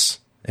loss,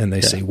 and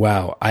they say,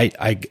 wow,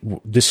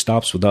 this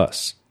stops with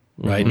us,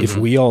 right? Mm-hmm. If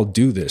we all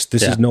do this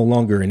is no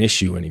longer an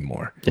issue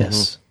anymore.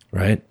 Yes.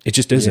 Right. It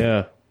just isn't.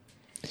 Yeah.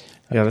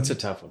 Yeah. That's a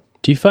tough one.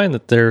 Do you find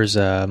that there's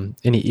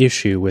any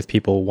issue with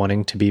people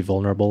wanting to be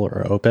vulnerable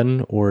or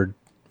open, or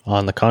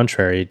on the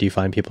contrary, do you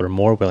find people are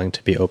more willing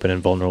to be open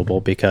and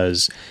vulnerable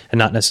because, and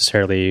not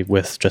necessarily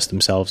with just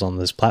themselves on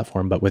this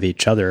platform, but with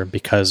each other,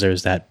 because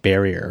there's that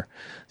barrier?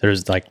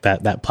 There's like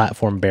that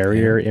platform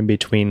barrier in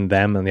between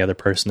them and the other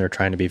person they're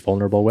trying to be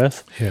vulnerable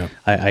with. Yeah.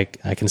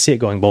 I can see it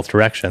going both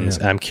directions.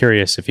 Yeah. I'm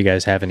curious if you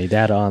guys have any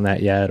data on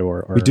that yet,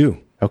 or we do.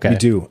 Okay. We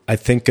do. I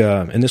think,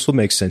 and this will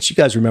make sense. You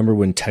guys remember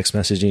when text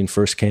messaging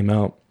first came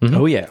out? Mm-hmm.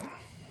 Oh yeah.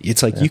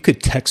 It's like you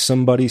could text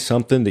somebody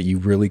something that you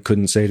really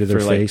couldn't say to their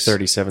for face. Like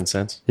 37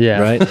 cents.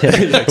 Yeah. Right?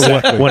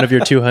 Exactly. One of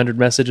your 200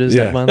 messages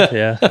that month.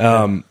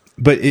 Yeah.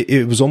 But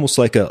it was almost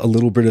like a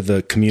little bit of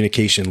the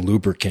communication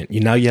lubricant.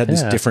 Now you had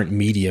this different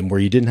medium where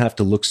you didn't have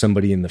to look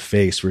somebody in the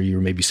face where you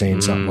were maybe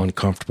saying something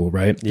uncomfortable,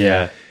 right?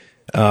 Yeah.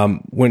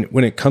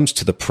 When it comes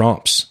to the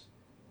prompts,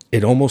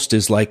 it almost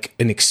is like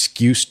an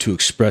excuse to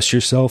express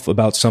yourself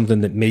about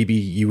something that maybe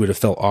you would have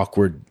felt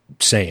awkward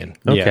saying.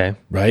 Okay.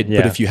 Right?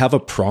 Yeah. But if you have a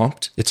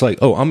prompt, it's like,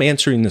 oh, I'm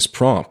answering this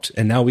prompt,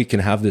 and now we can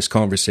have this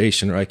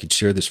conversation, or I could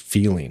share this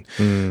feeling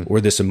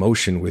or this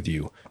emotion with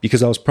you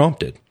because I was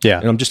prompted. Yeah.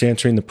 And I'm just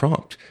answering the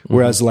prompt.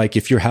 Whereas like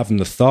if you're having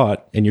the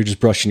thought and you're just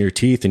brushing your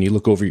teeth and you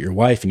look over at your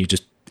wife and you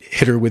just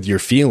hit her with your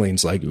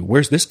feelings, like,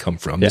 where's this come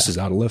from? This is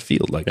out of left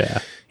field. Like,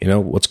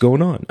 what's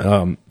going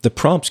on? The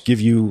prompts give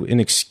you an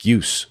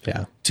excuse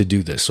to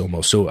do this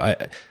almost. So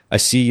I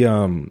see,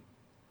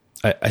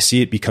 I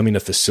see it becoming a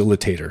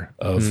facilitator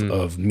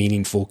of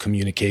meaningful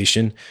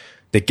communication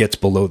that gets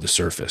below the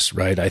surface,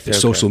 right? I think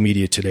social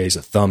media today is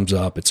a thumbs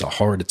up, it's a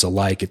heart, it's a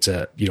like, it's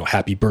a,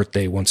 happy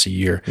birthday once a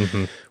year.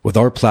 Mm-hmm. With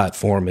our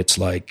platform, it's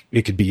like,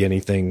 it could be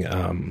anything,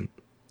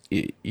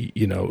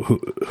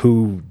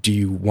 who do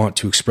you want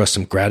to express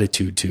some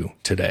gratitude to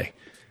today?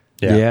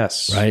 Yeah.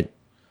 Yes. Right?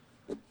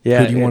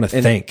 Yeah. Who do you want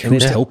to thank?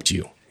 Who's helped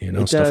you?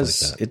 Stuff like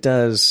that. It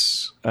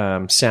does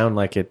sound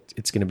like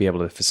it's going to be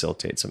able to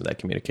facilitate some of that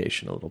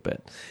communication a little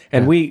bit.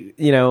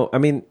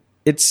 And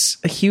it's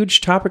a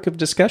huge topic of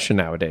discussion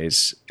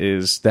nowadays,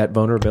 is that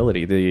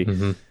vulnerability,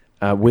 the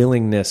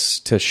willingness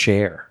to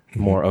share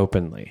more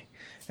openly.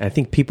 And I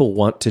think people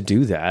want to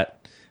do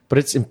that, but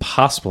it's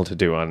impossible to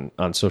do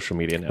on social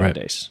media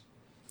nowadays. Right.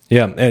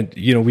 Yeah, and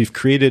we've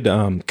created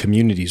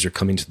communities are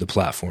coming to the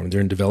platform.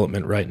 They're in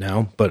development right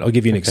now, but I'll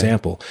give you an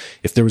example.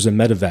 If there was a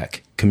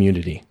medevac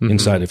community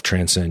inside of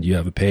Transcend, you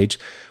have a page.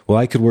 Well,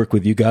 I could work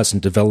with you guys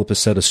and develop a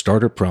set of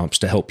starter prompts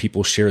to help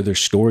people share their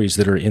stories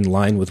that are in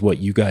line with what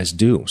you guys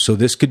do. So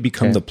this could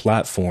become the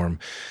platform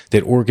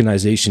that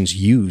organizations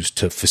use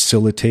to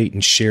facilitate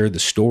and share the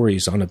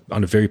stories on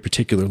a very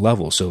particular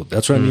level. So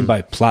that's what I mean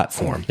by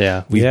platform.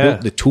 Yeah. We've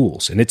built the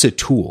tools, and it's a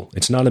tool.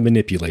 It's not a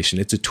manipulation.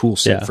 It's a tool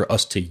set for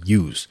us to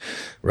use,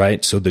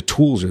 right? So the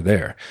tools are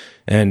there,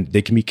 and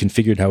they can be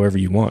configured however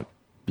you want.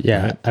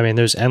 Yeah, right? I mean,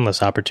 there's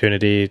endless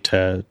opportunity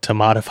to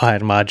modify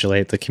and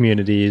modulate the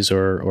communities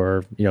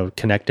or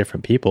connect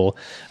different people.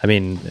 I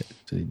mean,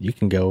 you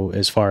can go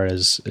as far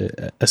as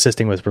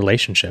assisting with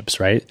relationships,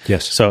 right?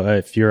 Yes. So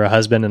if you're a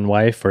husband and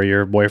wife, or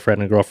your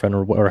boyfriend and girlfriend,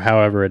 or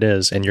however it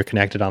is, and you're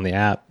connected on the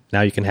app,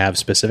 now you can have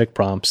specific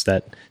prompts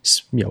that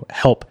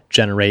help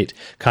generate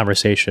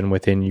conversation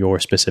within your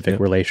specific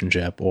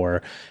relationship,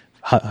 or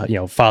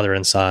father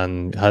and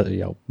son,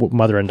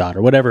 mother and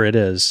daughter, whatever it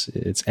is.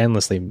 It's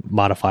endlessly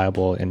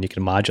modifiable, and you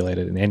can modulate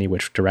it in any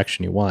which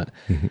direction you want.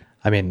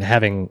 I mean,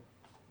 having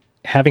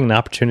an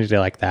opportunity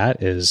like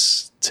that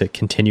is to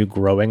continue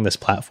growing this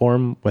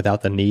platform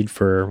without the need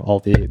for all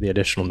the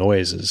additional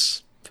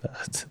noises.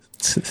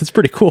 It's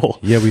pretty cool.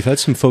 Yeah, we've had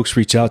some folks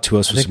reach out to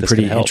us with some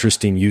pretty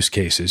interesting use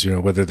cases,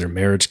 whether they're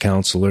marriage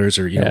counselors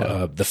or,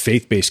 the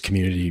faith-based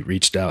community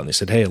reached out and they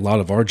said, hey, a lot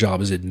of our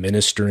job is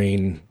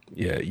administering,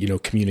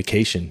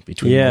 communication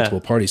between multiple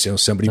parties.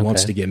 Somebody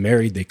wants to get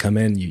married, they come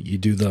in, you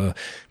do the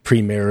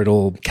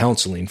premarital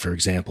counseling, for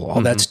example.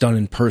 All that's done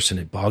in person.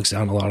 It bogs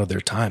down a lot of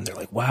their time. They're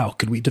like, wow,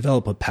 could we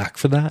develop a pack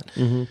for that?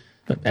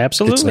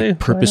 Absolutely. It's like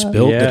purpose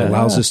built that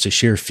allows us to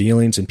share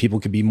feelings, and people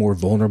can be more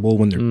vulnerable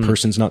when their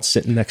person's not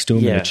sitting next to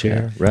them in a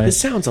chair. Right. This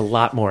sounds a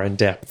lot more in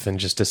depth than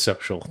just a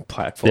social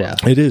platform. Yeah.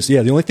 It is.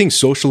 Yeah. The only thing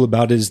social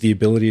about it is the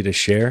ability to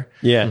share.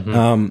 Yeah.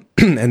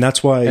 And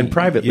that's why, and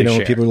privately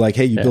share. People are like,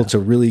 hey, you built a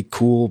really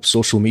cool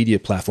social media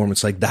platform.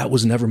 It's like, that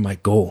was never my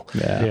goal.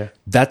 Yeah.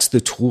 That's the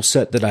tool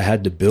set that I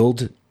had to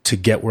build to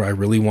get where I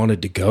really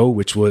wanted to go,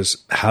 which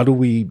was, how do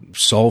we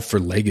solve for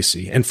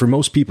legacy? And for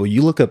most people,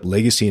 you look up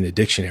legacy in a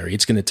dictionary,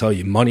 it's going to tell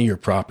you money or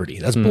property.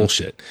 That's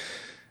bullshit.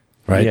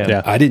 Right?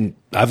 Yeah.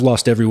 I've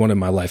lost everyone in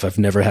my life. I've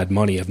never had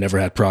money. I've never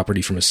had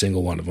property from a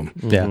single one of them.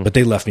 Yeah. But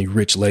they left me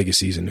rich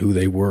legacies in who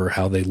they were,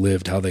 how they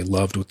lived, how they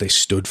loved, what they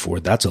stood for.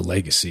 That's a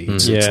legacy.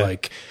 It's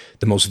like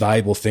the most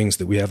valuable things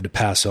that we have to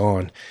pass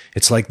on.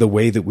 It's like the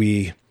way that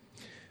we,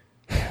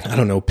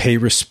 pay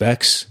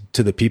respects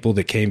to the people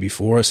that came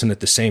before us. And at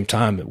the same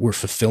time, we're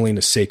fulfilling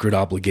a sacred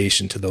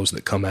obligation to those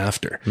that come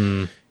after.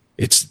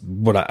 It's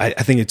what I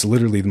think it's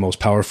literally the most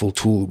powerful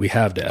tool we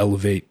have to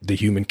elevate the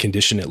human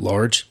condition at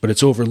large, but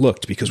it's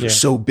overlooked because we're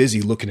so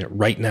busy looking at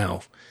right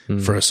now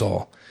for us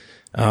all.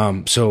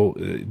 So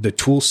the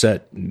tool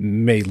set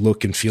may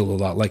look and feel a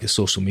lot like a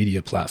social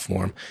media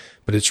platform,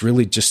 but it's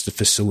really just to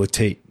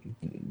facilitate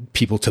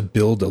people to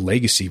build a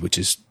legacy, which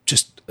is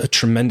just a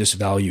tremendous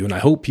value. And I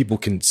hope people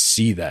can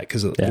see that,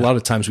 because a lot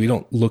of times we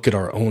don't look at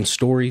our own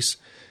stories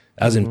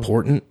as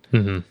important.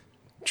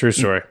 True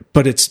story.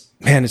 But it's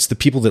the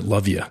people that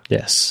love you.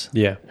 Yes.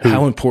 Yeah.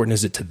 How important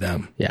is it to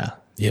them? Yeah.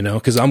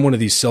 Because I'm one of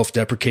these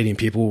self-deprecating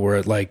people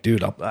where, like,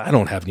 dude, I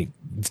don't have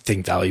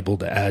anything valuable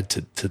to add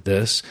to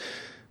this.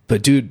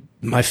 But, dude,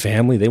 my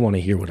family, they want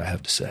to hear what I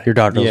have to say. Your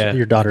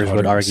daughters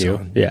would argue.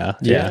 Son.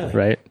 Yeah.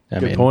 Right.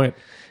 Good point.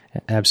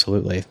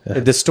 Absolutely.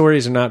 The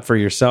stories are not for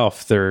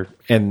yourself. They're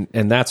and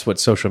that's what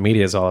social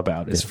media is all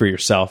about. Is for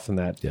yourself, and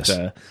that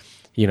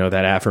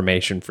that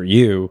affirmation for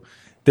you.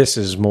 This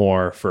is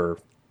more for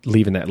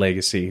leaving that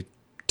legacy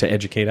to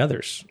educate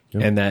others,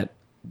 and that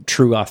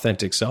true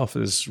authentic self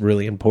is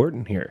really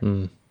important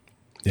here.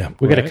 Yeah,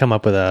 we got to come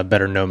up with a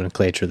better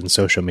nomenclature than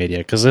social media,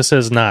 because this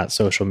is not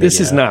social media.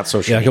 This is not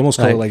social. Yeah, I can almost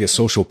call it like a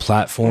social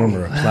platform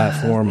or a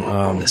platform.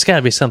 There's got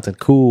to be something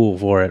cool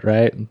for it,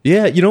 right?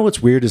 Yeah,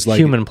 what's weird is like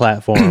human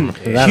platform.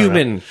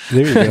 Human.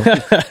 There you go.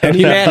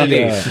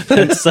 Humanity.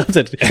 There's got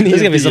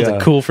to be something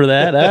cool for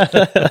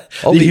that.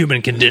 The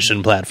human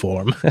condition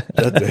platform.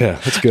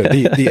 That's good.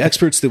 The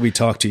experts that we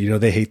talk to,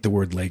 they hate the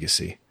word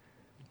legacy.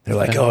 They're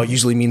like, it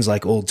usually means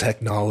like old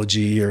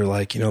technology, or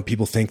like,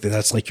 people think that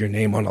that's like your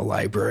name on a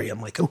library.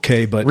 I'm like,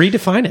 okay, but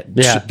redefine it.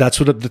 Yeah, that's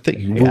what the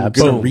thing. We're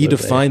going to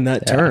redefine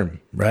that term,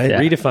 right? Yeah.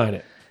 Redefine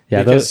it.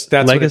 Yeah, because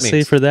that's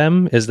legacy for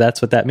them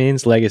that's what that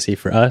means. Legacy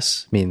for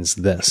us means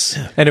this.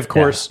 And of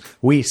course,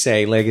 we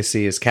say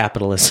legacy is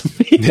capitalism.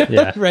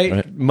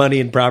 Right? Money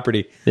and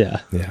property. Yeah.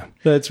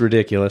 That's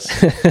ridiculous.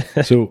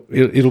 So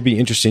it'll be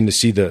interesting to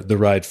see the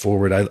ride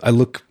forward.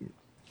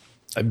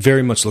 I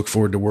very much look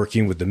forward to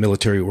working with the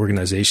military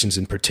organizations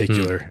in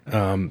particular,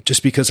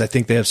 just because I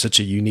think they have such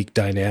a unique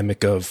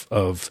dynamic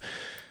of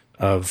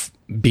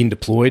being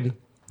deployed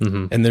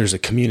and there's a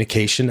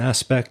communication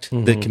aspect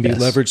that can be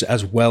leveraged,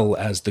 as well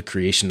as the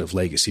creation of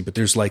legacy. But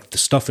there's like the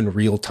stuff in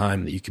real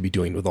time that you could be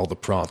doing with all the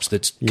prompts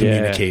that's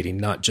communicating,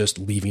 not just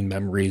leaving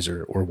memories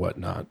or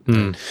whatnot.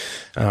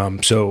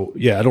 So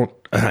yeah,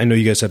 I know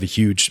you guys have a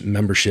huge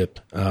membership.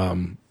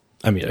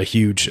 A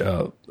huge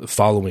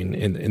following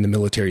in the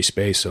military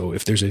space. So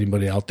if there's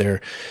anybody out there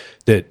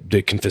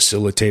that can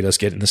facilitate us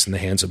getting this in the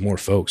hands of more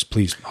folks,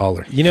 please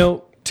holler.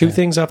 Two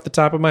things off the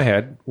top of my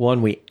head.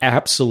 One, we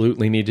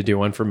absolutely need to do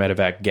one for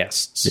medevac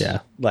guests. Yeah.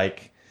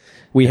 Like,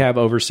 we have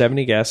over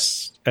 70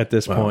 guests at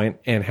this point,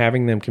 and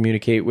having them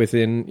communicate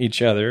within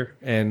each other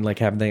and like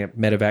having the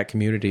medevac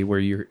community where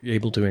you're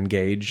able to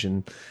engage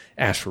and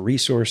ask for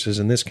resources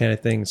and this kind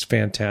of thing is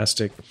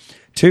fantastic.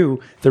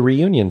 Two, the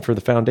reunion for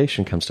the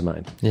foundation comes to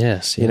mind.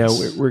 Yes.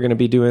 We're going to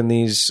be doing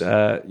these,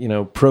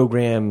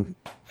 program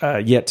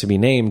yet to be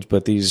named,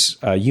 but these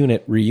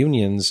unit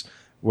reunions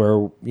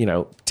where,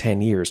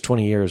 10 years,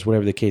 20 years,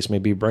 whatever the case may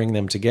be, bring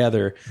them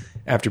together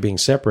after being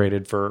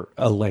separated for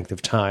a length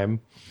of time.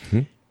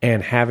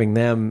 And having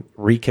them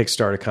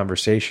re-kickstart a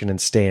conversation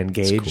and stay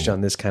engaged on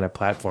this kind of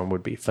platform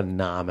would be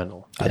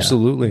phenomenal. Yeah.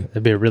 Absolutely.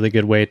 It'd be a really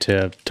good way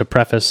to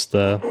preface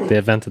the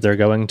event that they're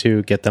going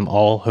to, get them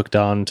all hooked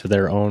on to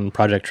their own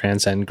Project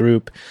Transcend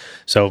group.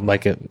 So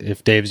like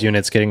if Dave's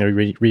unit's getting a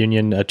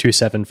reunion,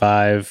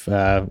 275,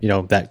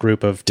 that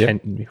group of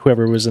 10,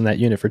 whoever was in that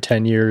unit for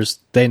 10 years,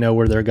 they know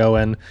where they're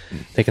going.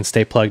 They can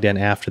stay plugged in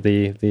after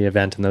the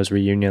event and those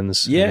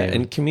reunions. Yeah,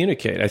 and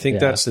communicate. I think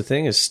that's the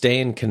thing, is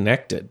staying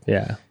connected.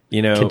 Yeah.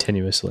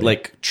 Continuously,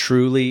 like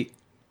truly,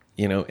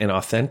 and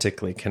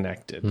authentically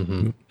connected.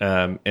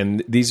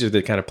 And these are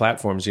the kind of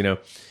platforms,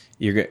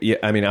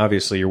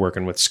 obviously you're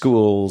working with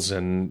schools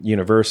and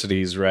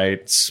universities,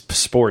 right?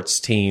 Sports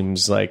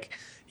teams, like,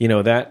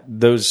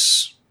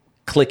 those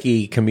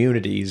cliquey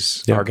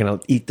communities are going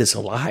to eat this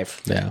alive.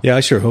 Yeah,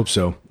 I sure hope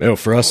so.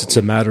 For us, it's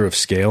a matter of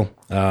scale.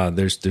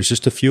 There's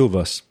just a few of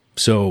us.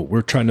 So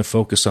we're trying to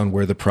focus on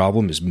where the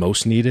problem is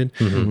most needed,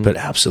 but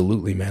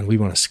absolutely, man, we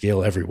want to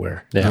scale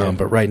everywhere.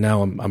 But right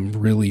now I'm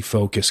really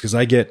focused because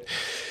I get,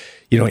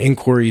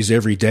 inquiries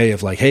every day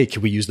of like, hey,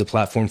 can we use the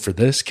platform for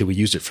this? Can we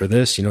use it for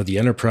this? The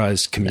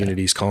enterprise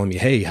community is calling me,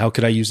 hey, how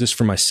could I use this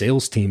for my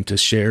sales team to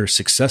share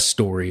success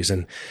stories?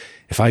 And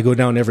if I go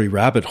down every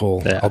rabbit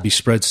hole, I'll be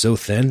spread so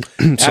thin.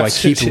 So I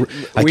keep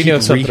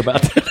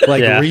about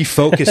that.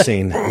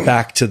 Refocusing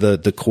back to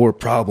the core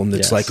problem.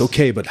 That's like,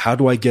 okay, but how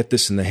do I get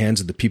this in the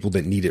hands of the people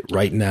that need it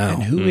right now?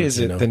 And who is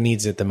it that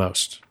needs it the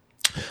most?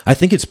 I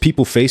think it's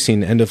people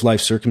facing end of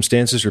life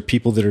circumstances, or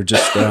people that are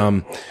just,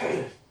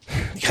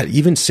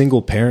 even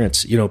single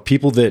parents,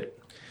 people that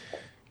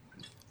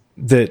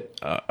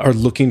are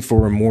looking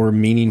for a more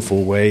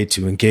meaningful way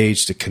to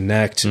engage, to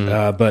connect.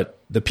 But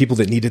the people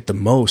that need it the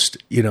most,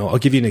 I'll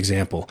give you an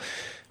example.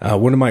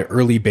 One of my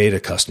early beta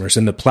customers,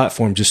 and the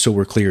platform, just so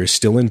we're clear, is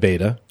still in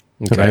beta.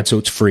 Okay. Right? So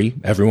it's free.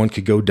 Everyone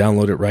could go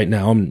download it right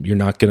now, and you're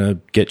not going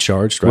to get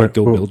charged, right?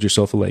 Go build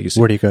yourself a legacy.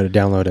 Where do you go to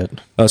download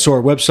it? So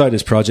our website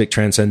is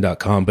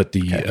projecttranscend.com, but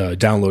the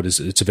download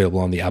it's available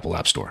on the Apple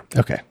App Store.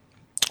 Okay.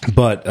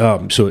 But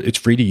so it's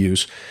free to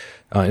use,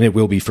 and it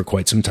will be for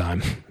quite some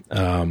time.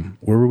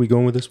 Where were we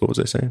going with this? What was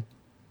I saying?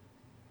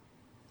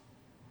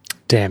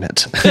 Damn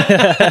it.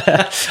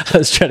 I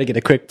was trying to get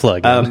a quick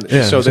plug.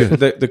 So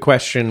the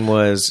question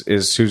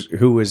is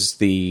who is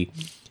the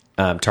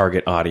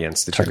target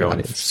audience that you're going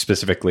with?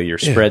 Specifically, you're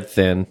spread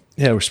thin.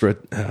 Yeah, we're spread.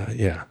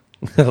 I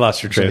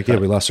lost your train of thought. Yeah,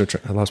 we lost our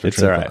train of thought.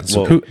 It's all right.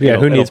 So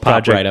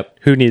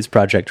who needs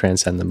Project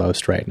Transcend the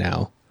most right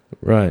now?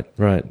 Right.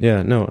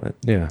 Yeah, no,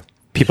 yeah.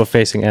 People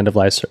facing end of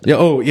life. An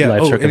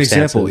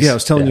example. Yeah, I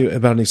was telling you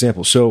about an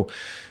example. So,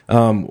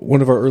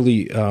 one of our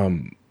early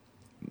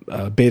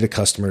beta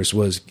customers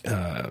was,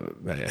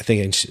 I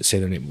think I should say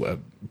their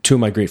name, two of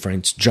my great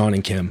friends, John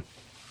and Kim.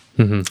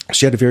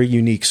 She had a very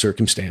unique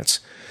circumstance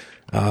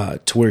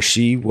to where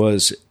she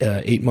was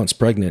 8 months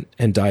pregnant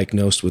and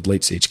diagnosed with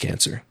late stage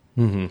cancer.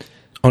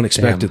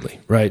 Unexpectedly.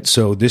 Damn. Right?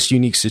 So this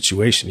unique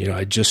situation,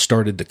 I just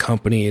started the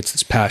company. It's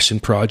this passion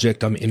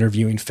project. I'm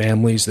interviewing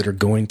families that are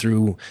going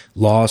through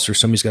loss, or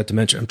somebody's got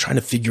dementia. I'm trying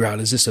to figure out,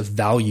 is this a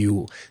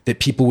value that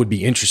people would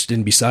be interested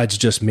in besides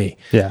just me?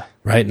 Yeah.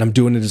 Right. And I'm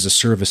doing it as a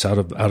service out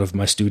of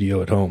my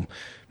studio at home,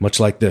 much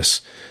like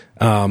this.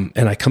 And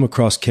I come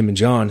across Kim and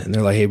John, and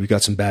they're like, hey, we've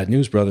got some bad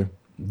news, brother.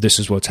 This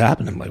is what's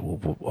happened. I'm like,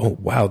 oh,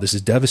 wow, this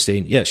is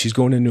devastating. Yeah, she's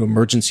going into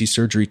emergency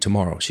surgery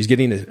tomorrow. She's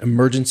getting an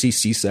emergency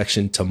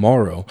C-section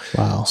tomorrow.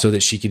 Wow. So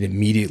that she can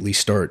immediately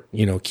start,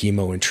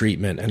 chemo and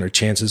treatment, and her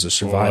chances of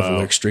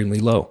survival are extremely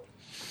low.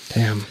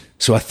 Damn.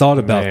 So I thought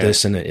about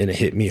this, and it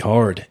hit me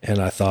hard. And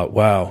I thought,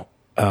 wow,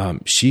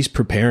 she's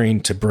preparing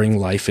to bring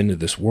life into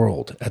this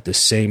world. At the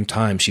same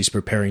time, she's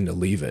preparing to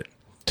leave it.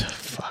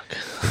 Fuck.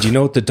 Do you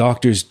know what the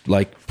doctors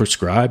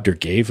prescribed or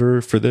gave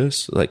her for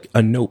this? Like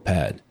a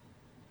notepad.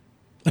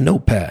 A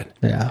notepad.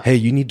 Yeah. Hey,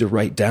 you need to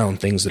write down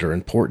things that are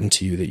important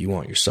to you that you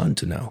want your son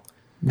to know.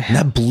 And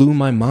that blew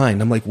my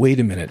mind. I'm like, wait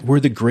a minute.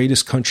 We're the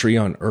greatest country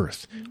on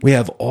earth. We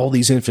have all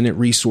these infinite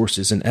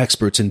resources and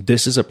experts, and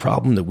this is a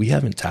problem that we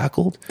haven't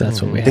tackled.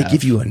 That's what we They have.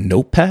 give you a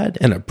notepad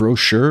and a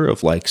brochure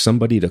of like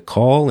somebody to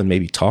call and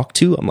maybe talk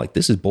to. I'm like,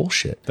 this is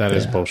bullshit. That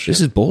is bullshit.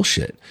 This is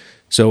bullshit.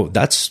 So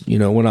that's,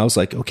 when I was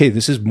like, okay,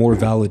 this is more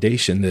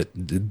validation that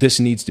this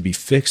needs to be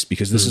fixed,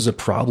 because this is a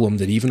problem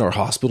that even our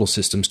hospital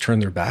systems turn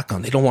their back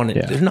on. They don't want it.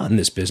 Yeah. They're not in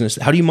this business.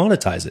 How do you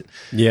monetize it?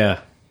 Yeah.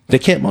 They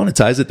can't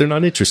monetize it. They're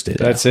not interested.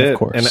 That's Of it.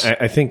 course. And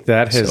I think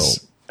that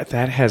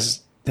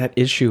that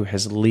issue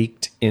has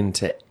leaked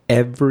into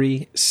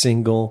every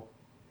single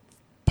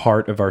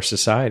part of our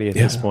society at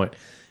this point.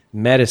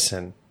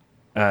 Medicine,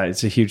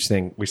 it's a huge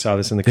thing. We saw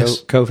this in the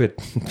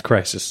COVID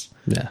crisis.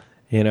 Yeah.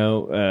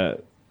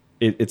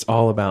 It's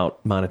all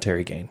about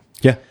monetary gain.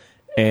 Yeah.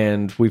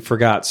 And we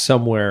forgot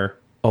somewhere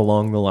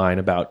along the line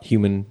about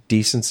human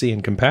decency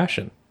and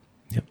compassion.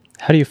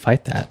 How do you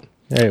fight that?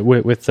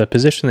 With the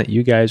position that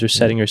you guys are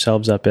setting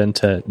yourselves up in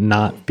to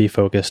not be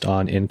focused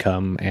on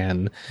income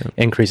and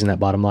increasing that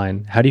bottom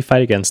line, how do you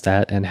fight against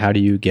that? And how do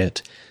you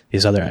get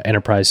these other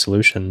enterprise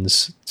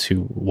solutions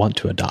to want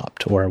to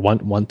adopt or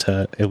want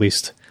to at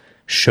least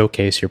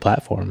showcase your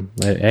platform?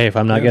 Hey, if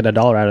I'm not getting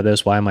 $1 out of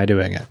this, why am I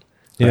doing it?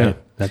 Yeah. Right?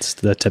 That's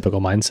the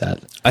typical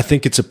mindset. I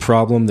think it's a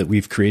problem that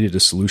we've created a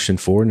solution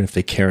for. And if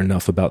they care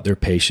enough about their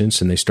patients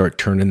and they start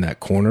turning that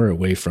corner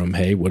away from,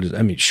 hey,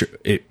 sure,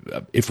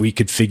 if we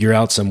could figure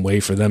out some way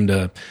for them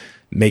to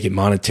make it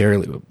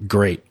monetarily,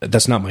 great.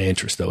 That's not my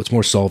interest though. It's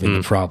more solving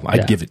the problem.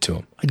 I'd give it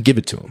to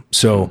them.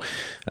 So,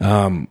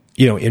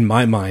 in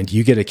my mind,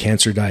 you get a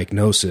cancer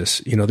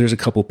diagnosis, there's a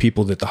couple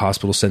people that the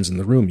hospital sends in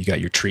the room. You got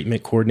your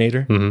treatment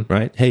coordinator,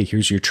 right? Hey,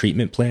 here's your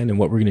treatment plan and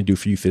what we're going to do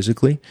for you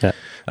physically. Yeah.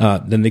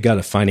 Then they got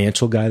a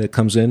financial guy that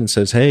comes in and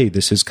says, hey,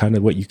 this is kind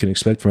of what you can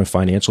expect from a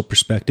financial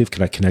perspective.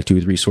 Can I connect you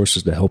with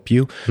resources to help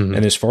you?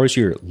 And as far as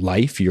your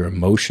life, your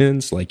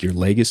emotions, like your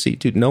legacy,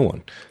 dude, no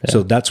one. Yeah.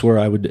 So that's where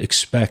I would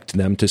expect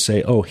them to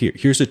say, oh,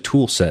 here's a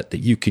tool set that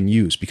you can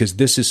use, because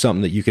this is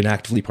something that you can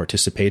actively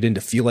participate in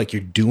to feel like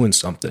you're doing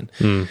something.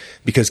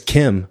 Because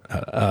Kim,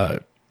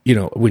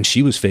 when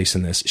she was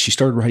facing this, she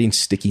started writing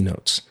sticky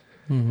notes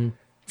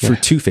for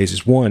two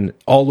phases. One,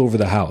 all over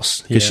the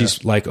house, because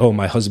she's like, oh,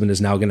 my husband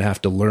is now going to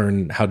have to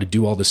learn how to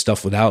do all this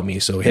stuff without me.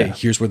 So, hey,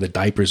 here's where the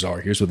diapers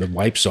are. Here's where the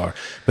wipes are.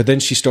 But then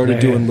she started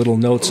doing little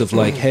notes of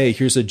like, hey,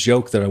 here's a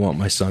joke that I want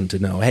my son to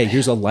know. Hey,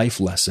 here's a life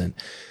lesson.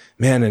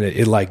 Man, and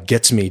it like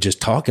gets me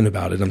just talking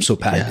about it. I'm so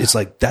passionate. Yeah. It's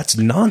like, that's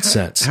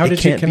nonsense. How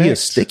did you connect? It can't be a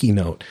sticky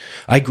note.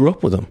 I grew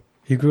up with them.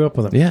 You grew up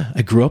with them? Yeah,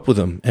 I grew up with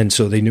them. And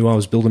so they knew I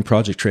was building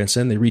Project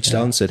Transcend. They reached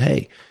out and said,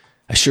 hey,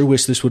 I sure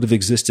wish this would have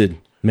existed,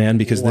 man,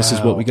 because this is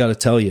what we got to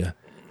tell you.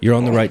 You're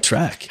on the right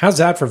track. How's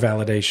that for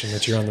validation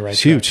that you're on the right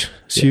track? Huge.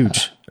 It's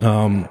huge.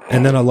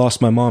 And then I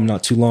lost my mom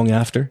not too long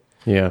after.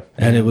 Yeah.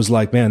 And it was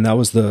like, man, that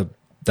was the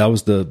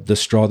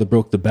straw that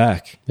broke the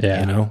back.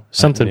 Yeah.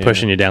 Something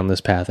pushing you down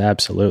this path.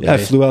 Absolutely. Yeah, I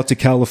flew out to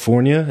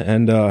California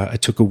and I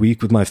took a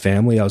week with my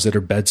family. I was at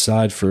her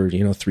bedside for,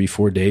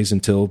 3-4 days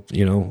until,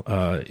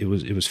 it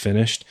was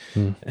finished.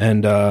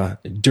 And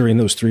during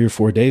those 3 or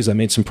 4 days, I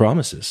made some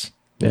promises.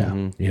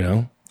 Yeah.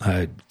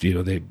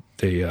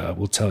 They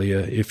will tell you,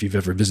 if you've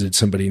ever visited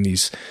somebody in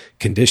these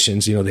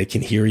conditions, they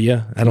can hear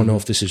you. I don't know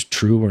if this is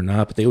true or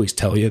not, but they always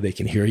tell you they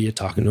can hear you.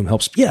 Talking to them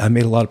helps. Yeah, I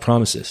made a lot of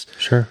promises.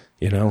 Sure.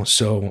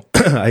 So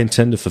I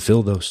intend to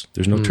fulfill those.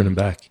 There's no turning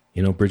back.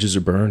 Bridges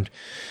are burned.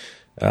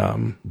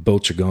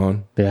 Boats are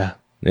gone. Yeah.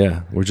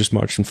 Yeah. We're just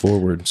marching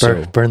forward.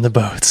 Burn the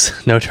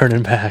boats. No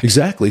turning back.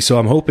 Exactly. So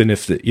I'm hoping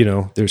if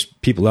there's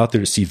people out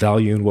there to see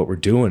value in what we're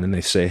doing and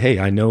they say, hey,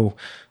 I know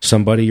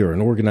somebody or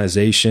an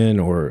organization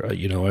or,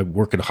 I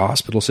work at a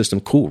hospital system.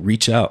 Cool.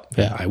 Reach out.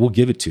 Yeah. I will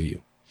give it to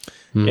you.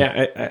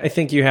 Yeah. I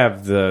think you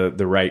have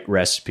the right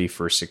recipe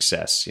for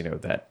success,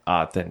 that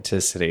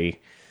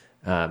authenticity.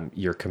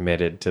 You're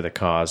committed to the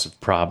cause of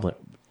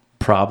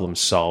problem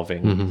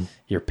solving.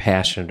 You're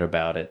passionate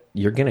about it.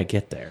 You're going to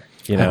get there.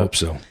 I hope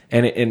so.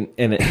 And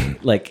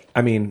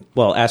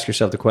ask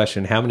yourself the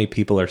question: how many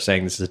people are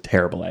saying this is a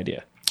terrible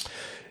idea?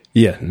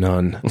 Yeah,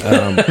 none.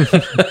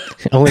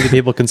 Only the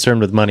people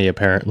concerned with money,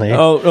 apparently.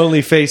 Oh,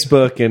 only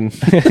Facebook and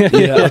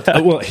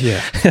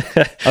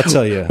I'll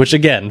tell you. Which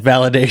again,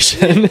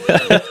 validation.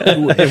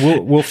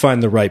 We'll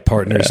find the right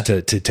partners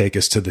to take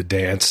us to the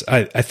dance.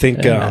 I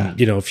think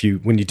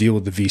when you deal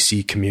with the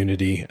VC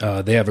community,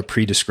 they have a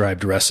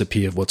pre-described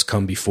recipe of what's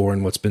come before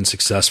and what's been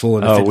successful,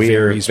 and if it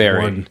varies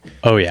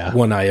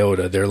one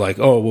iota, they're like,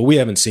 oh well, we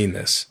haven't seen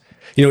this.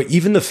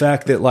 Even the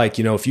fact that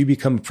if you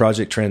become a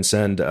Project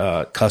Transcend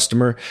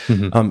customer,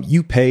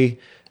 you pay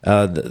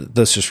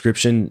the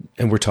subscription,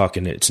 and we're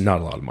talking, it's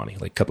not a lot of money,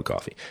 like a cup of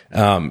coffee,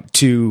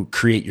 to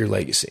create your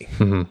legacy,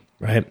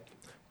 right?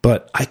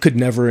 But I could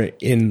never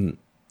in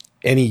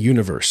any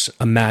universe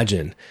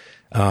imagine,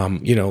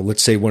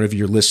 let's say one of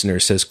your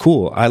listeners says,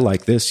 cool, I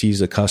like this. He's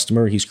a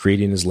customer. He's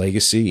creating his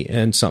legacy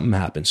and something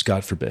happens,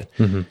 God forbid.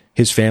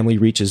 His family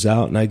reaches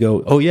out and I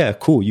go, oh yeah,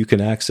 cool. You can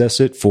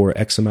access it for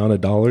X amount of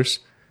dollars.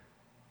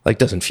 Like,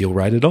 doesn't feel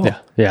right at all.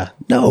 Yeah.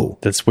 No.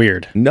 That's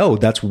weird. No,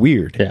 that's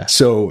weird. Yeah.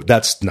 So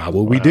that's not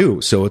what we do.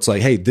 So it's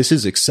like, hey, this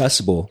is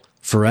accessible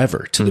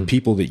forever to the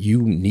people that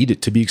you need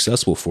it to be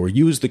accessible for.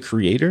 You as the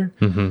creator,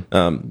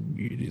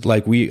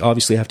 like, we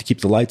obviously have to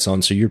keep the lights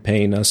on, so you're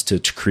paying us to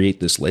create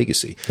this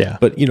legacy. Yeah.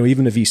 But,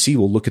 even a VC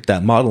will look at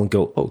that model and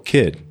go, oh,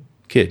 kid,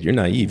 you're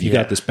naive. You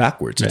got this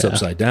backwards. It's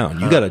upside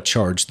down. You got to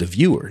charge the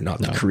viewer, not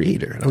the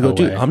creator. And I go,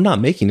 dude, I'm not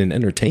making an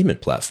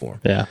entertainment platform.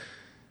 Yeah.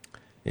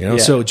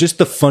 So just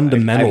the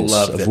fundamentals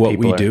of what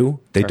we do,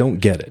 they don't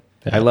get it.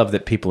 I love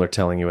that people are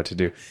telling you what to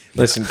do.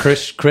 Listen,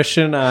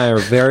 Christian and I are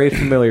very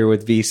familiar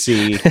with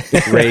VC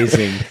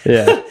raising.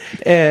 Yeah.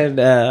 And,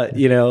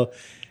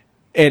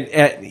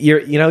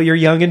 you're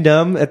young and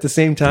dumb at the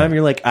same time.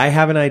 You're like, I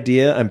have an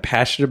idea. I'm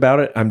passionate about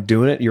it. I'm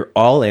doing it. You're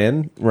all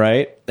in,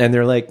 right? And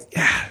they're like,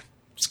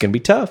 it's going to be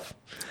tough.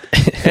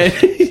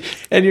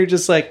 and you're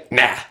just like,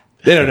 nah,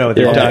 they don't know what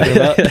they're talking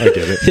about. I get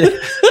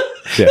it.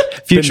 Yeah.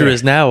 Future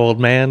is now, old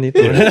man.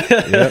 Get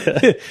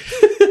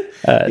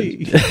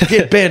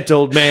bent,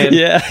 old man.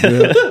 Yeah.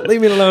 Leave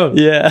me alone.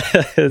 Yeah.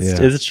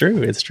 It's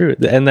true. It's true.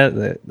 And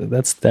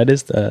that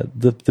is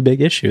the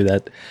big issue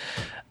that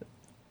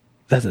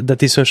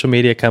these social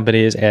media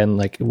companies and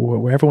like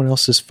where everyone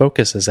else's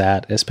focus is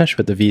at,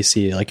 especially with the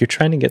VC, like, you're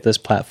trying to get this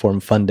platform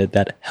funded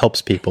that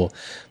helps people.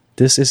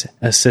 This is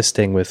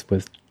assisting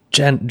with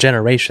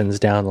generations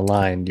down the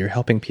line. You're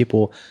helping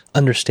people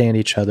understand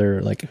each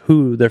other, like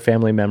who their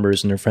family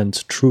members and their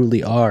friends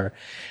truly are. And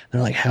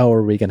they're like, how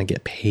are we going to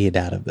get paid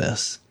out of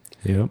this?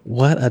 Yeah.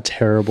 What a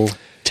terrible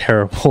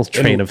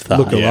train of thought.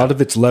 Look, a lot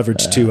of it's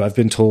leverage too. I've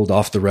been told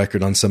off the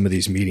record on some of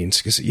these meetings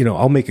because,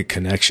 I'll make a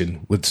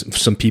connection with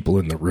some people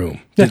in the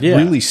room that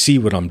really see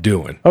what I'm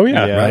doing. Oh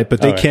yeah. Right. But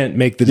they can't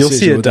make the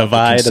decision. You'll see a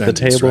divide at the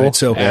table. Right?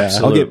 So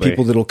I'll get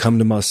people that'll come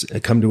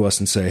to us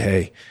and say,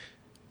 hey,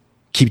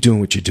 keep doing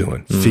what you're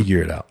doing.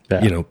 Figure it out.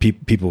 Yeah.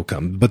 People will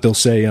come, but they'll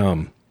say,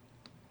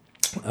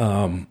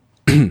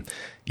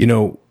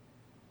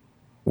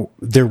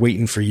 they're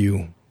waiting for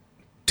you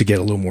to get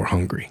a little more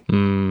hungry.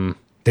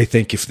 They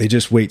think if they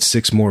just wait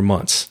 6 more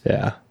months,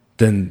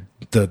 then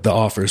the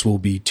offers will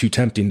be too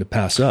tempting to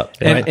pass up.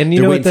 Right? And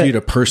they're waiting for you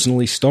to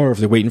personally starve.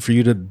 They're waiting for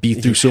you to be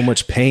through so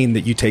much pain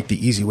that you take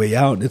the easy way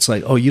out. And it's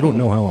like, oh, you don't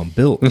know how I'm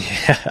built.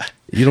 Yeah.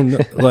 You don't know,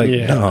 like,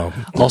 no.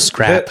 I'll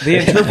scrap. The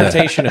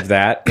interpretation of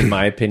that, in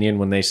my opinion,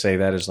 when they say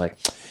that, is like,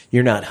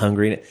 you're not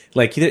hungry.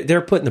 Like,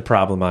 they're putting the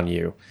problem on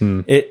you.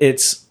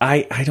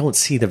 I don't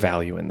see the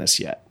value in this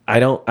yet. I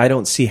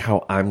don't see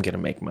how I'm going to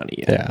make money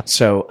yet. Yeah.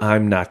 So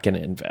I'm not going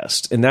to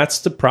invest. And that's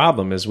the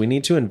problem, is we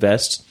need to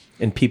invest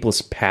in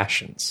people's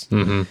passions.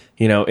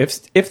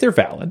 If they're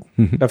valid,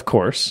 of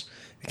course.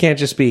 It can't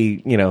just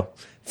be,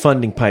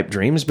 funding pipe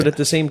dreams, but at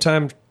the same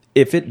time,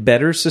 if it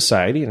betters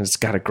society and it's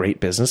got a great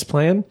business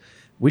plan,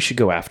 we should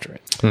go after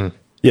it.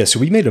 Yeah, so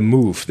we made a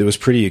move that was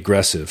pretty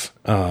aggressive.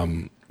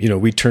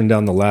 We turned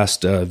down the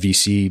last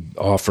VC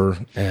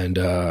offer, and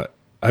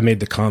I made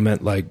the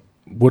comment, like,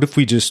 what if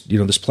we just,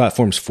 this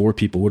platform's for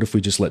people. What if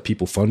we just let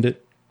people fund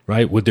it?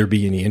 Right? Would there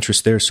be any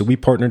interest there? So we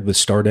partnered with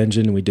Start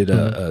Engine and we did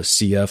a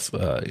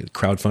CF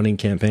crowdfunding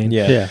campaign.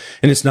 Yeah.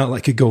 And it's not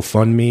like a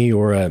GoFundMe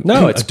or a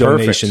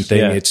donation thing.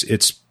 Yeah.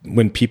 It's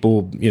when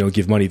people,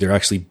 give money, they're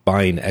actually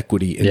buying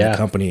equity in the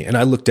company. And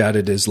I looked at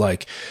it as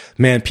like,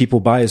 man, people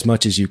buy as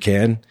much as you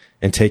can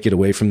and take it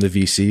away from the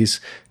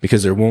VCs,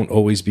 because there won't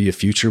always be a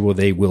future where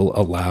they will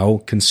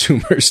allow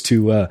consumers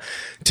to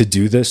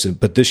do this.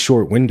 But this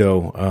short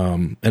window,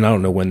 and I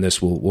don't know when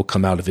this will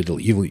come out, if it'll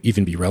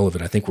even be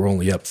relevant. I think we're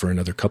only up for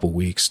another couple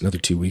weeks, another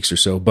 2 weeks or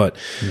so. But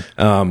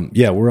we're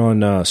on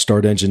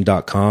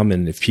startengine.com.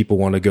 And if people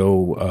want to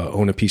go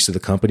own a piece of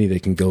the company, they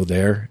can go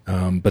there.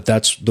 But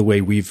that's the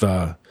way we've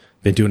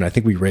been doing. I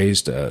think we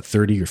raised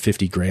 30 or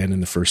 50 grand in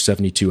the first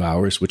 72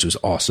 hours, which was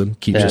awesome.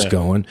 Keeps us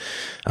going.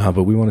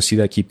 But we want to see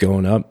that keep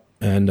going up,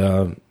 and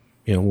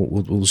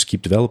we'll just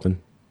keep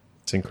developing.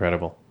 It's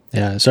incredible.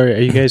 Yeah. Sorry,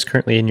 are you guys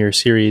currently in your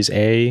Series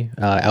A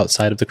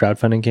outside of the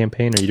crowdfunding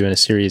campaign? Are you doing a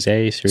Series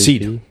A, Series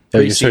Seed? B?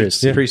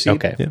 Pre-seed. Pre-seed.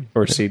 Okay. Yeah.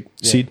 Or seed.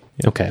 Seed.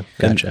 Okay.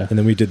 Gotcha. And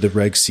then we did the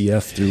Reg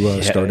CF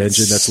through Start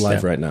Engine. That's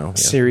live right now. Yeah.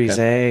 Series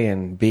A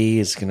and B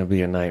is going to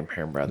be a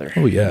nightmare, brother.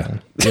 Oh yeah.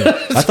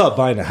 I thought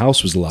buying a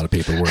house was a lot of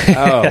paperwork.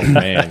 Oh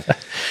man.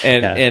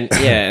 And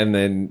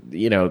then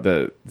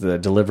the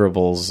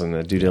deliverables and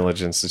the due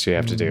diligence that you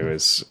have to do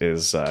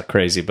is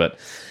crazy, but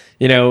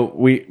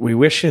we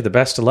wish you the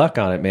best of luck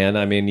on it, man.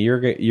 I mean,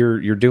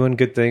 you're doing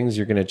good things.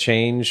 You're going to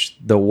change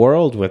the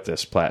world with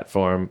this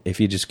platform if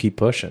you just keep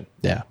pushing.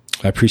 Yeah.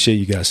 I appreciate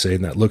you guys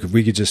saying that. Look, if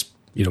we could just,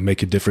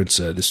 make a difference,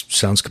 this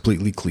sounds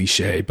completely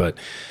cliche, but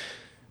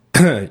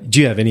do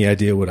you have any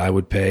idea what I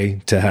would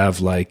pay to have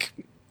like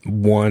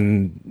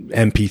one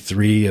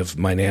MP3 of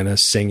my Nana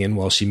singing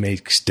while she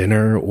makes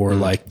dinner, or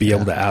like be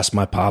able to ask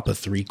my papa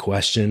 3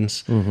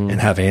 questions and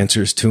have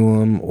answers to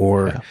them,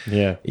 or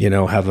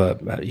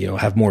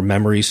have more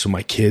memories so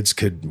my kids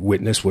could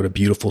witness what a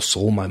beautiful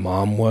soul my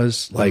mom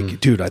was. Like,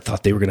 dude, I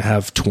thought they were going to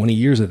have 20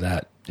 years of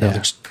that. Now they're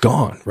just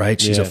gone, right?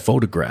 She's a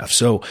photograph.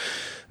 So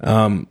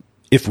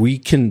if we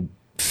can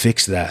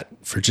fix that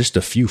for just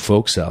a few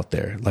folks out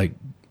there, like,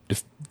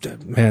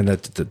 man,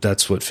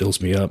 that's what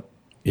fills me up.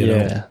 You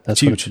know,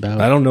 that's what it's about.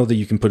 I don't know that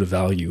you can put a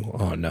value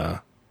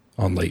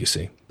on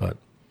legacy, but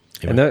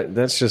anyway. And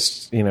that's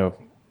just, you know,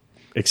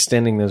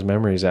 extending those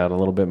memories out a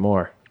little bit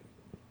more.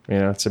 You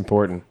know, it's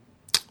important.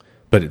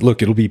 But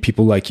look, it'll be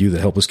people like you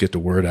that help us get the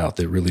word out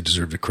that really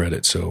deserve the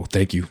credit. So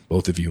thank you,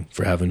 both of you,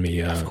 for having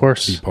me of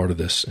course. Be part of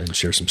this and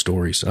share some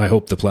stories. I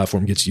hope the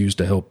platform gets used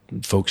to help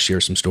folks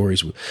share some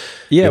stories. We're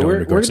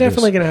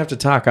definitely going to have to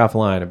talk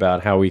offline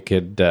about how we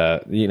could,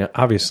 you know,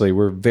 obviously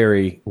we're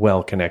very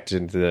well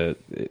connected to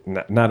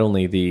not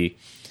only the,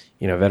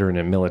 you know, veteran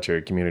and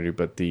military community,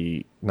 but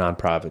the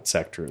nonprofit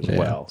sector as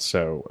well.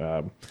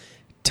 So,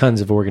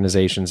 tons of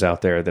organizations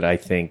out there that I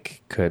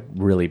think could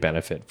really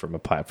benefit from a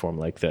platform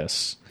like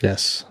this.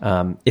 Yes.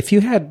 If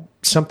you had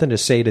something to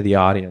say to the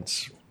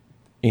audience,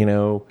 you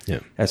know,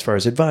 as far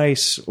as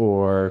advice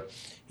or,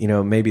 you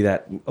know, maybe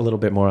that a little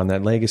bit more on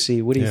that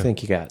legacy, what do you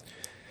think you got?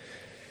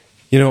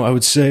 You know, I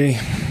would say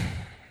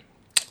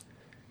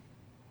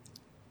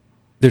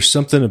there's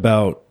something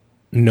about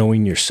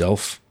knowing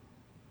yourself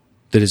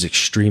that is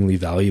extremely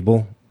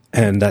valuable.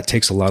 And that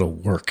takes a lot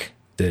of work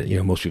that, you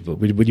know, most people,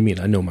 what do you mean?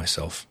 I know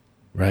myself.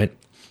 Right.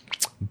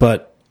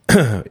 But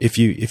if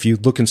you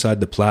look inside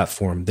the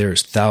platform,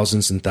 there's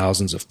thousands and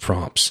thousands of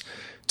prompts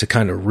to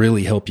kind of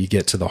really help you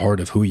get to the heart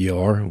of who you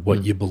are,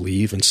 what you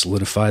believe, and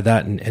solidify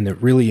that. And it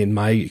really, in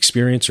my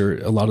experience,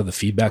 or a lot of the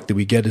feedback that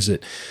we get, is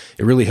it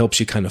really helps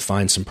you kind of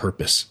find some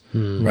purpose.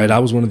 Right. I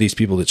was one of these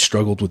people that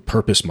struggled with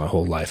purpose my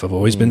whole life. I've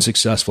always been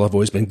successful. I've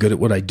always been good at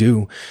what I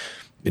do.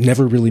 It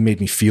never really made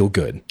me feel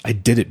good. I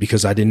did it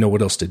because I didn't know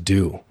what else to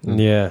do.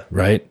 Yeah.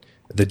 Right.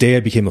 The day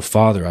I became a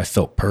father, I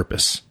felt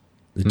purpose.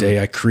 The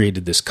day I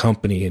created this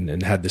company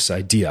and had this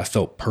idea, I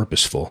felt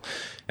purposeful.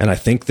 And I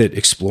think that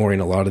exploring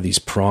a lot of these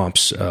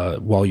prompts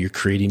while you're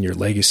creating your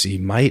legacy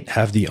might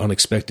have the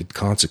unexpected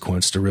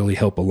consequence to really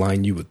help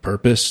align you with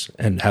purpose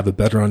and have a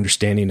better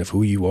understanding of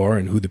who you are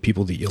and who the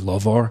people that you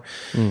love are.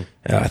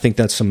 I think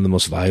that's some of the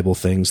most valuable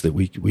things that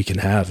we can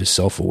have is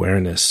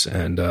self-awareness.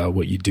 And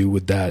what you do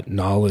with that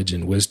knowledge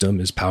and wisdom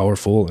is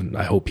powerful. And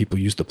I hope people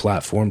use the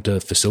platform to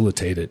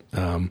facilitate it.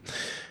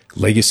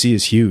 Legacy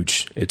is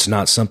huge. It's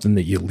not something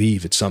that you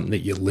leave. It's something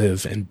that you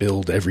live and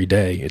build every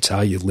day. It's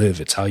how you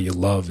live. It's how you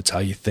love. It's how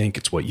you think.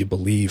 It's what you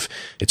believe.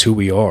 It's who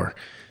we are.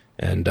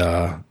 And,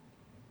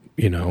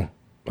 you know,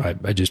 I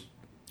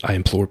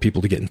implore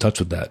people to get in touch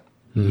with that.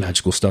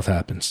 Magical stuff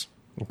happens.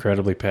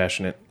 Incredibly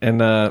passionate. And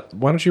why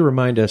don't you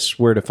remind us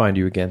where to find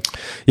you again?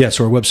 Yeah,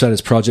 so our website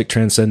is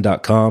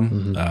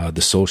projecttranscend.com.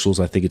 The socials,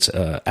 I think it's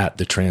at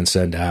the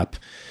Transcend app.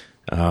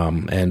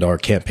 And our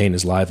campaign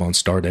is live on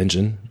Start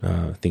Engine.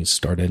 I think it's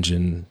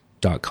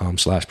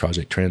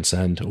startengine.com/Project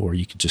Transcend, or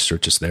you could just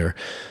search us there.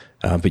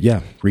 But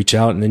yeah, reach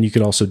out, and then you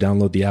could also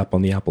download the app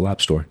on the Apple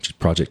App Store, just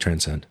Project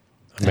Transcend.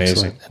 Amazing.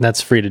 Excellent. And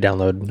that's free to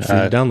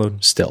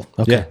download. Still.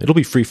 Okay. Yeah, it'll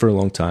be free for a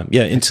long time.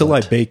 Yeah, until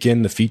I bake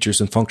in the features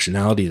and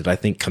functionality that I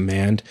think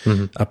command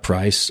a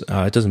price.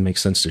 It doesn't make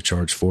sense to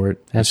charge for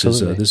it.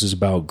 Absolutely. This is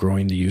about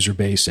growing the user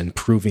base and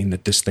proving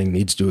that this thing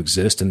needs to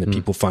exist and that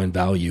people find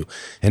value.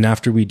 And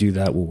after we do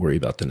that, we'll worry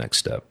about the next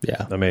step.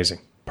 Yeah. Amazing.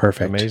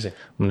 Perfect. Amazing.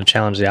 I'm going to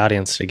challenge the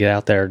audience to get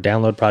out there,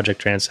 download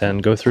Project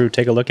Transcend, go through,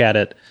 take a look at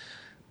it.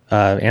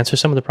 Answer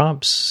some of the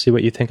prompts, see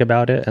what you think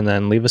about it, and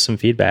then leave us some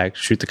feedback.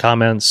 Shoot the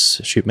comments,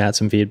 shoot Matt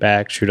some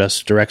feedback, shoot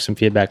us direct some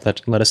feedback.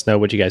 Let us know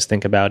what you guys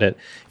think about it,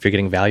 if you're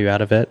getting value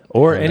out of it.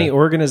 Or any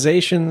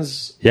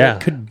organizations that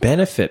could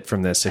benefit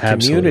from this, a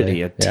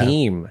community, a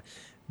team.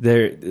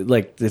 They're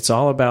like, it's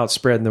all about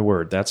spreading the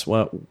word. That's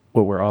what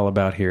we're all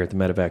about here at the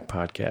Medevac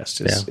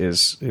Podcast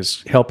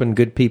is helping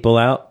good people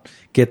out,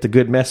 get the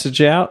good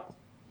message out.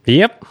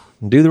 Yep.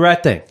 And do the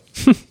right thing.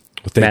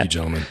 Well, thank Matt, you,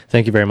 gentlemen.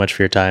 Thank you very much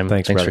for your time.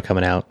 Thanks for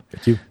coming out.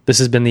 Thank you. This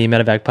has been the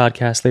Medevac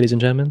Podcast, ladies and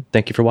gentlemen.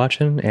 Thank you for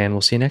watching, and we'll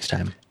see you next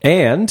time.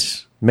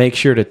 And make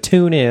sure to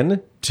tune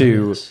in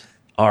to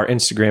our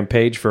Instagram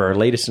page for our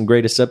latest and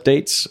greatest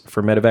updates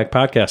for Medevac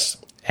Podcast.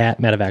 At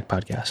Medevac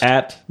Podcast.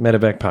 At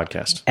Medevac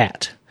Podcast.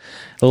 At.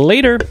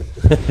 Later.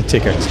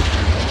 Take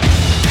care.